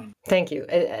impinging on anything. Thank you.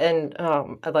 And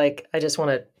I just want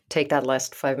to take that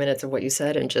last 5 minutes of what you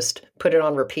said and just put it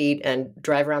on repeat and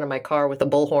drive around in my car with a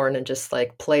bullhorn and just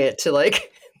play it to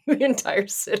the entire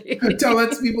city. I tell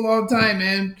that to people all the time,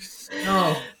 man.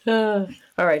 No.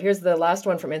 All right, here's the last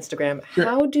one from Instagram. Sure.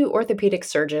 How do orthopedic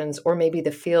surgeons, or maybe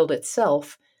the field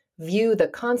itself, view the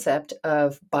concept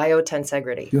of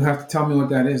biotensegrity? You'll have to tell me what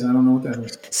that is. I don't know what that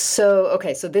is. So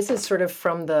this is sort of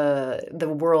from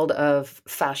the world of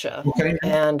fascia, okay,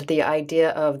 and the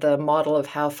idea of the model of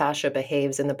how fascia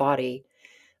behaves in the body.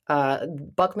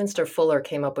 Buckminster Fuller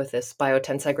came up with this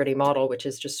biotensegrity model, which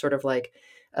is just sort of like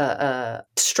a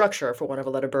structure, for want of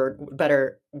a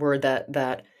better word,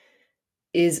 that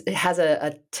has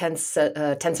a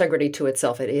tensegrity to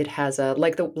itself. It has a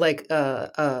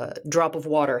a drop of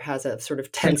water has a sort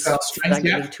of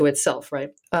tensegrity to itself,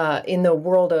 right? In the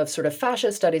world of sort of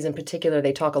fascia studies in particular,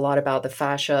 they talk a lot about the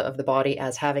fascia of the body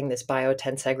as having this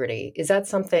biotensegrity. Is that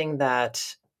something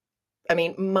that, I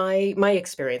mean, my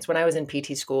experience when I was in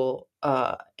PT school,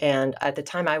 and at the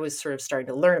time I was sort of starting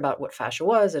to learn about what fascia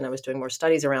was, and I was doing more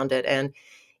studies around it, and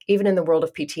even in the world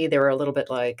of PT, they were a little bit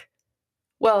like,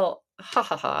 well,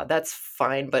 that's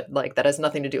fine, but that has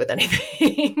nothing to do with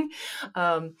anything.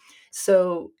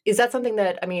 So is that something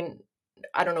that, I mean,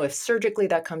 I don't know if surgically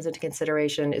that comes into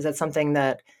consideration. Is that something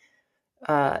that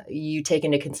you take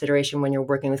into consideration when you're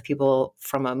working with people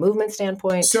from a movement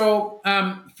standpoint? So,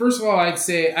 first of all, I'd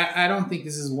say I don't think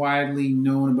this is widely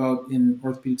known about in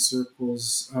orthopedic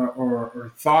circles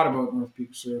or thought about in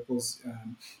orthopedic circles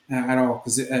at all,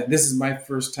 because this is my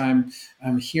first time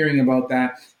hearing about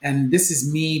that. And this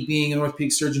is me being an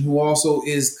orthopedic surgeon who also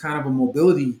is kind of a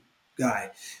mobility guy.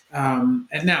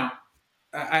 And now,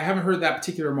 I haven't heard that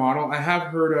particular model. I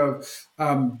have heard of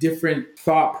different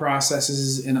thought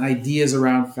processes and ideas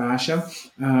around fascia.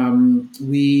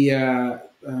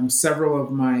 Several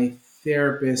of my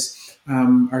therapists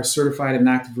are certified in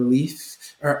active release,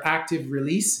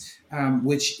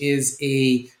 which is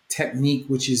a technique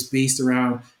which is based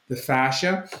around the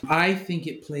fascia. I think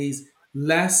it plays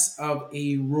less of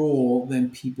a role than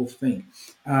people think.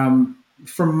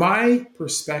 From my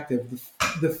perspective,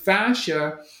 the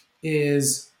fascia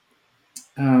is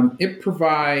it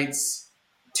provides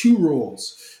two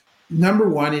roles. Number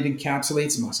one, it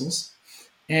encapsulates muscles,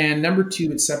 and number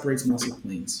two, it separates muscle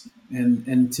planes.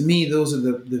 And to me, those are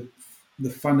the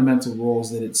fundamental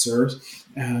roles that it serves,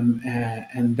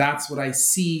 and that's what I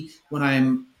see when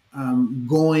I'm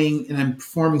going and I'm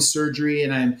performing surgery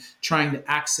and I'm trying to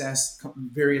access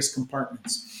various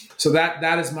compartments. So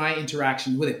that is my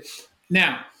interaction with it.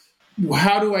 Now,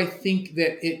 how do I think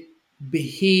that it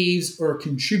behaves or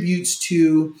contributes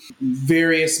to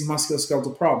various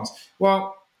musculoskeletal problems?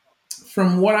 Well,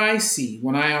 from what I see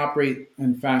when I operate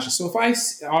on fascia, so if I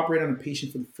operate on a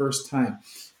patient for the first time,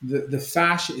 the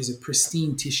fascia is a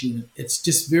pristine tissue. It's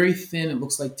just very thin. It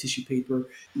looks like tissue paper,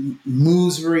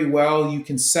 moves very well. You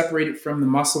can separate it from the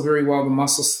muscle very well. The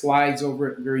muscle slides over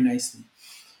it very nicely.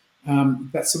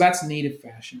 So that's native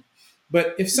fascia.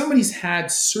 But if somebody's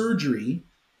had surgery,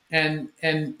 and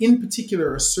in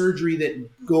particular a surgery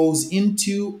that goes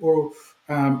into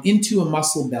a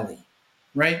muscle belly,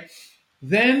 right?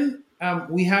 Then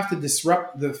we have to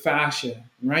disrupt the fascia,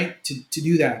 right, to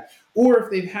do that. Or if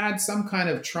they've had some kind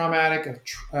of traumatic,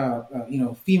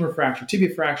 femur fracture,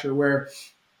 tibia fracture, where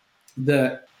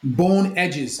the bone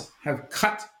edges have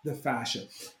cut the fascia,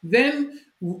 then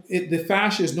the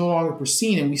fascia is no longer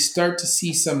pristine, and we start to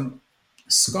see some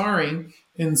scarring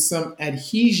and some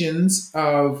adhesions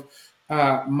of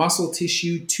muscle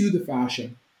tissue to the fascia.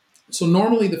 So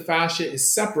normally the fascia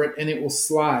is separate and it will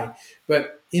slide,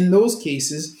 but in those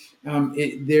cases,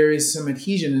 there is some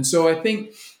adhesion. And so I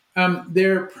think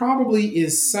there probably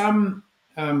is some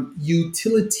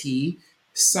utility,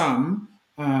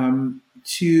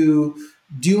 to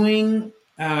doing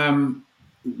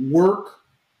work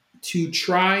to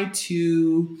try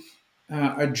to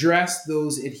address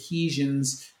those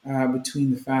adhesions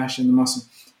between the fascia and the muscle.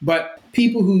 But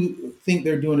people who think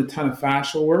they're doing a ton of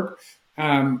fascial work,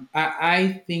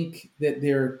 I think that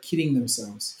they're kidding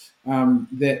themselves.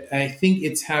 That I think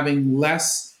it's having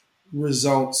less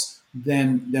results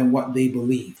than what they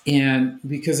believe. And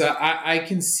because I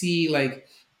can see like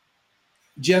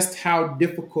just how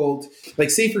difficult,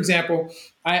 like say for example,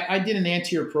 I did an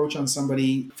anterior approach on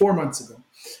somebody 4 months ago.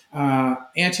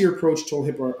 Anterior approach total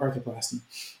hip arthroplasty.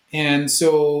 And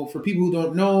so for people who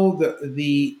don't know,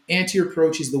 the anterior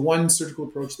approach is the one surgical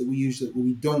approach that we use that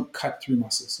we don't cut through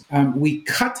muscles. We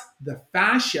cut the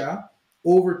fascia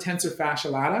over tensor fascia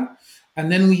lata,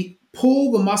 and then we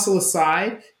pull the muscle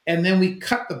aside, and then we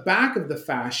cut the back of the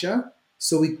fascia.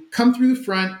 So we come through the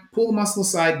front, pull the muscle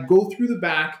aside, go through the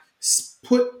back,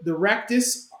 put the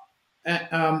rectus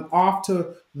off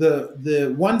to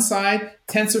the one side,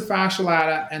 tensor fascia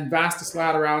lata, and vastus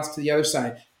lateralis to the other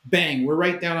side. Bang, we're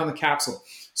right down on the capsule.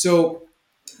 So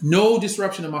no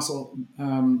disruption of muscle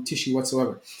tissue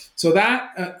whatsoever. So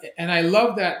that, and I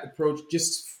love that approach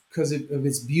just because of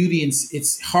its beauty. And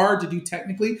it's hard to do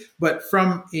technically, but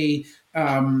from a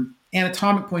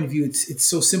anatomic point of view, it's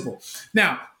so simple.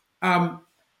 Now,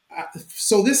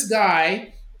 so this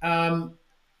guy,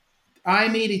 I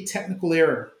made a technical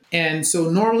error. And so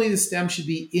normally the stem should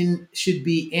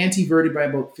be anteverted by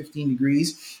about 15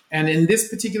 degrees. And in this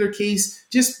particular case,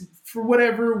 just for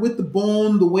whatever, with the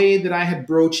bone, the way that I had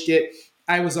broached it,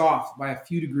 I was off by a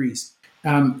few degrees.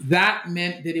 That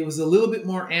meant that it was a little bit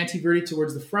more anteverted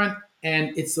towards the front,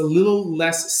 and it's a little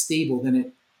less stable than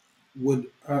it would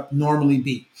normally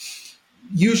be.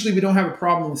 Usually we don't have a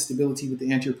problem with stability with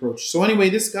the anterior approach. So anyway,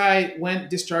 this guy went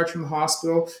discharged from the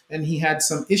hospital, and he had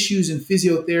some issues in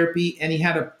physiotherapy, and he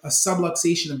had a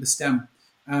subluxation of the stem,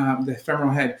 the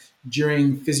femoral head,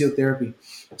 during physiotherapy.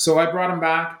 So I brought him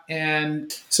back.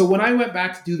 And so when I went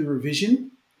back to do the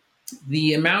revision,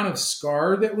 the amount of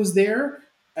scar that was there,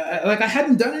 like I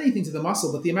hadn't done anything to the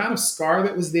muscle, but the amount of scar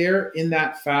that was there in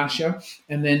that fascia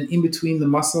and then in between the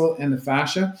muscle and the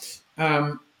fascia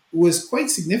was quite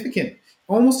significant.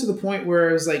 Almost to the point where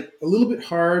it was like a little bit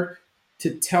hard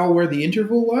to tell where the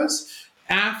interval was.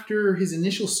 After his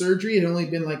initial surgery, it had only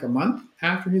been like a month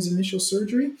after his initial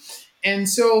surgery. And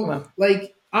so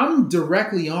like I'm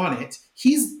directly on it.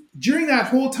 During that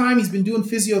whole time, he's been doing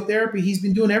physiotherapy. He's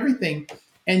been doing everything.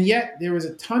 And yet there was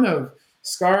a ton of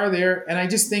scar there. And I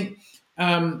just think,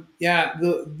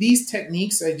 these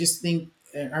techniques, I just think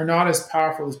are not as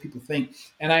powerful as people think.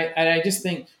 And I just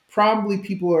think probably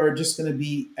people are just going to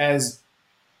be as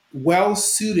well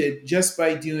suited just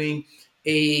by doing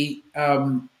a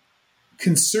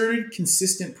concerted,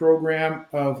 consistent program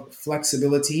of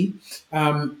flexibility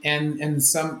and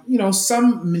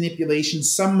some manipulation,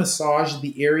 some massage of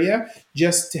the area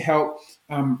just to help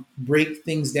break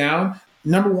things down.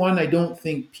 Number one, I don't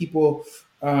think people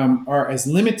are as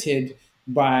limited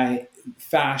by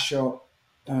fascia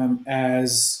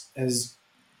as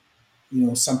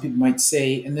some people might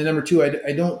say. And then number two,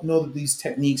 I don't know that these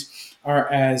techniques are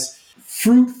as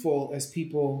fruitful as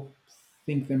people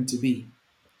think them to be.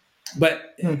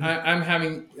 But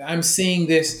I'm saying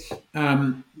this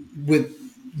with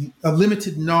a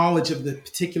limited knowledge of the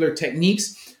particular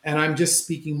techniques, and I'm just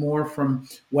speaking more from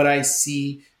what I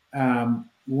see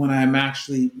when I'm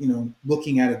actually,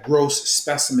 looking at a gross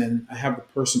specimen. I have the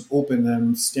person open and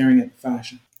I'm staring at the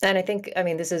fascia. And I think,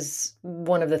 this is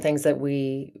one of the things that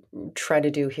we try to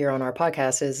do here on our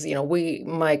podcast is,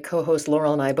 my co-host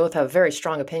Laurel and I both have very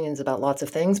strong opinions about lots of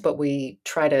things, but we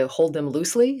try to hold them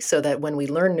loosely so that when we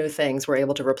learn new things, we're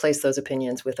able to replace those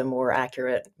opinions with a more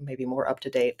accurate, maybe more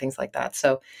up-to-date, things like that.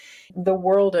 So the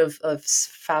world of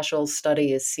fascial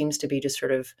study seems to be just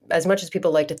sort of, as much as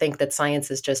people like to think that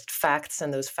science is just facts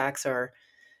and those facts are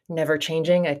never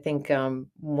changing. I think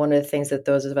one of the things that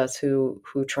those of us who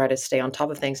try to stay on top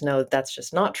of things know that's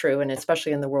just not true. And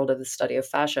especially in the world of the study of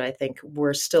fascia, I think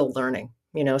we're still learning,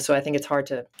 so I think it's hard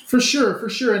to. For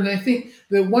sure. And I think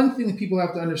the one thing that people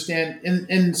have to understand,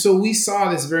 and so we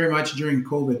saw this very much during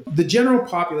COVID, the general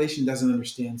population doesn't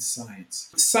understand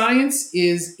science. Science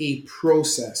is a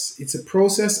process. It's a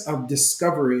process of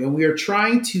discovery, and we are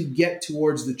trying to get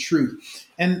towards the truth.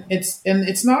 And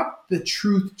it's not the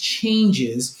truth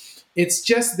changes. It's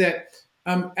just that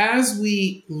as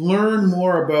we learn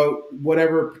more about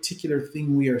whatever particular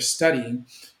thing we are studying,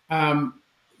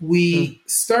 we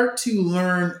start to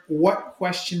learn what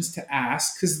questions to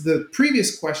ask, because the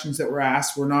previous questions that were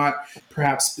asked were not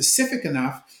perhaps specific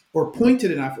enough or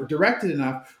pointed enough or directed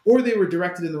enough, or they were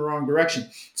directed in the wrong direction.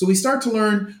 So we start to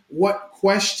learn what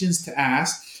questions to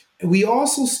ask. We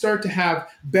also start to have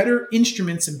better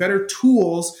instruments and better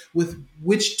tools with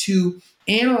which to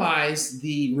analyze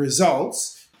the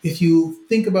results. if you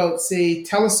think about, say,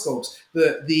 telescopes,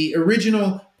 the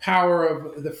original power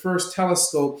of the first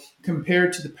telescope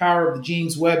compared to the power of the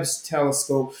James Webb's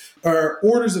telescope are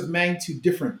orders of magnitude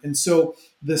different. And so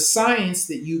the science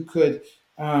that you could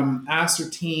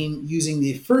ascertain using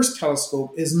the first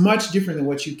telescope is much different than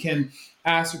what you can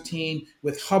ascertain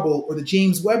with Hubble or the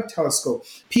James Webb telescope.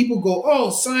 People go, oh,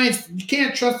 science, you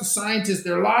can't trust the scientists,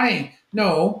 they're lying.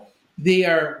 No, they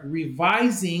are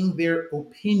revising their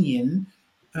opinion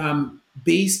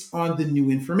based on the new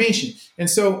information. And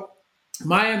so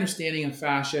my understanding of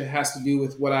fascia has to do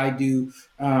with what I do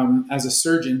as a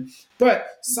surgeon, but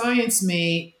science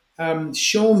may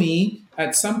show me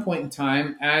at some point in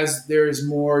time, as there is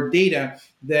more data,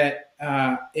 that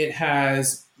it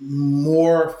has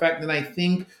more effect than I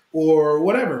think, or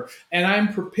whatever. And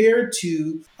I'm prepared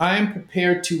to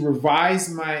revise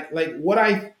my, like, what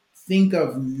I think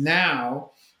of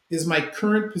now is my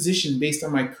current position based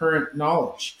on my current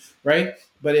knowledge, right?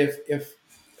 But if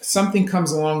something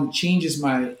comes along that changes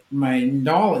my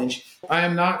knowledge, I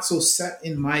am not so set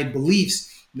in my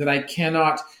beliefs that I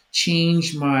cannot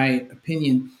change my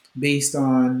opinion based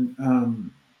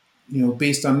on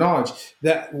based on knowledge.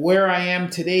 That where I am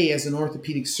today as an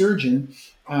orthopedic surgeon,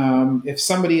 if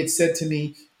somebody had said to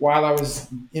me while I was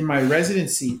in my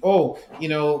residency, oh,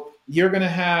 you're going to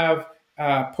have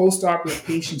post-operative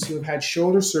patients who have had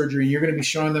shoulder surgery, and you're going to be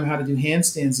showing them how to do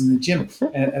handstands in the gym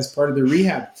as part of their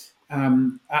rehab.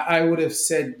 I would have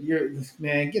said,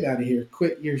 man, get out of here.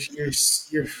 Quit. You're,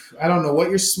 I don't know what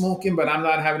you're smoking, but I'm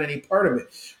not having any part of it.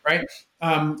 Right.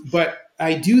 But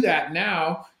I do that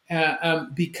now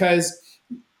because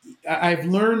I've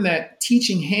learned that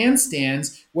teaching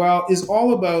handstands, is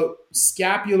all about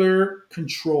scapular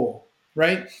control.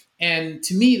 Right. And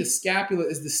to me, the scapula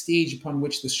is the stage upon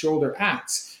which the shoulder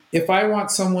acts. If I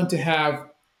want someone to have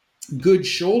good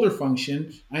shoulder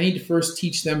function, I need to first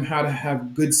teach them how to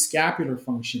have good scapular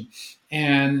function.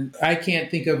 And I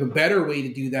can't think of a better way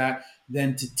to do that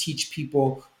than to teach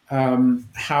people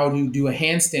how to do a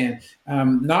handstand.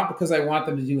 Not because I want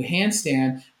them to do a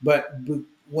handstand, but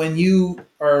when you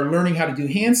are learning how to do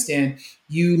handstand,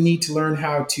 you need to learn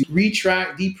how to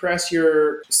retract, depress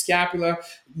your scapula.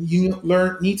 You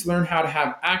need to learn how to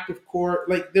have active core.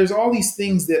 Like, there's all these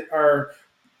things that are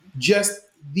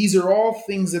these are all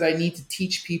things that I need to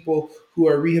teach people who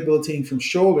are rehabilitating from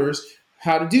shoulders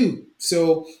how to do.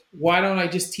 So why don't I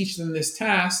just teach them this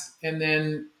task, and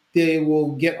then they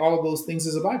will get all of those things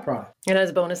as a byproduct. And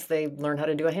as a bonus, they learn how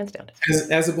to do a handstand.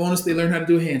 As a bonus, they learn how to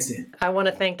do a handstand. I want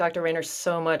to thank Dr. Raynor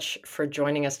so much for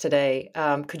joining us today.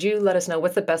 Could you let us know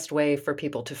what's the best way for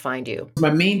people to find you?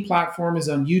 My main platform is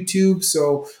on YouTube.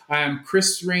 So I am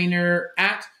Chris Raynor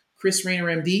at Chris Raynor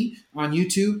MD on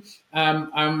YouTube.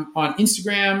 I'm on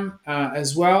Instagram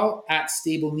as well, at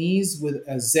Stable Knees with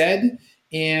a Z.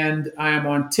 And I am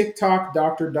on TikTok,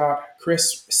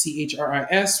 Dr.Chris,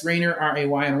 CHRIS, Raynor,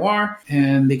 RAYNOR.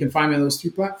 And they can find me on those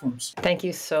 3 platforms. Thank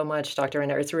you so much, Dr.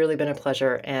 Raynor. It's really been a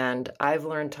pleasure. And I've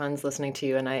learned tons listening to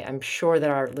you, and I'm sure that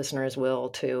our listeners will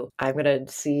too. I'm going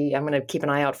to keep an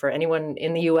eye out for anyone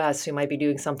in the US who might be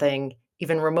doing something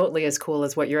even remotely as cool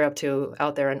as what you're up to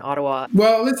out there in Ottawa.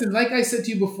 Well, listen, like I said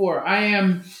to you before,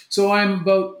 I'm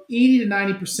about 80 to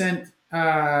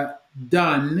 90%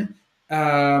 done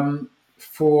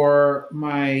for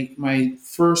my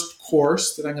first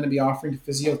course that I'm going to be offering to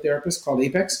physiotherapists called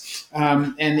Apex.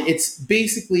 And it's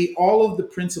basically all of the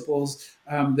principles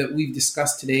that we've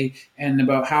discussed today and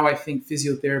about how I think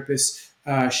physiotherapists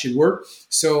should work.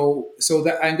 So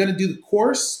that I'm going to do the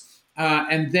course,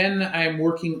 and then I'm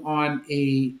working on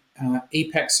a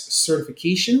Apex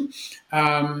certification,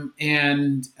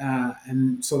 and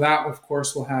so that, of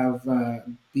course, will have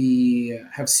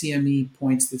CME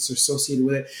points that's associated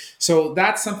with it. So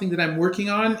that's something that I'm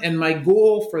working on, and my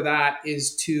goal for that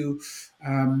is to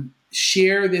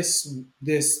share this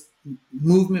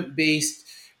movement-based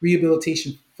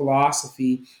rehabilitation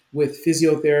philosophy with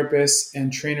physiotherapists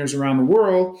and trainers around the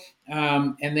world,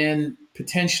 and then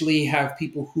potentially have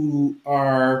people who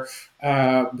are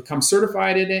become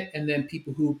certified in it, and then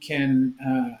people who can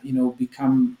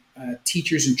become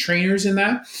teachers and trainers in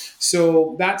that.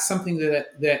 So that's something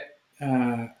that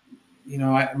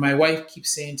my wife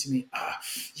keeps saying to me,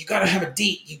 you got to have a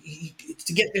date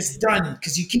to get this done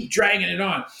because you keep dragging it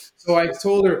on. So I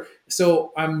told her,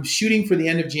 so I'm shooting for the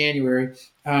end of January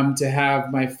to have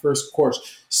my first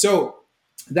course. So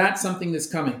that's something that's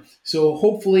coming. So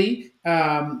hopefully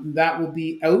that will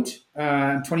be out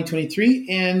in 2023.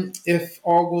 And if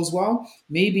all goes well,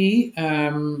 maybe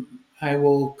I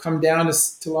will come down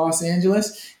to Los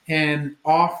Angeles and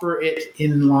offer it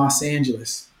in Los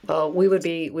Angeles. Well, we would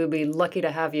be lucky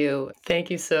to have you. Thank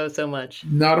you so, so much.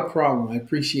 Not a problem. I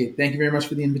appreciate it. Thank you very much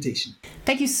for the invitation.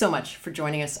 Thank you so much for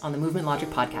joining us on the Movement Logic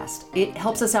podcast. It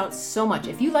helps us out so much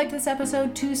if you like this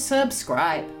episode to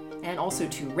subscribe and also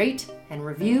to rate and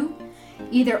review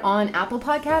either on Apple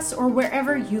Podcasts or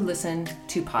wherever you listen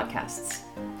to podcasts.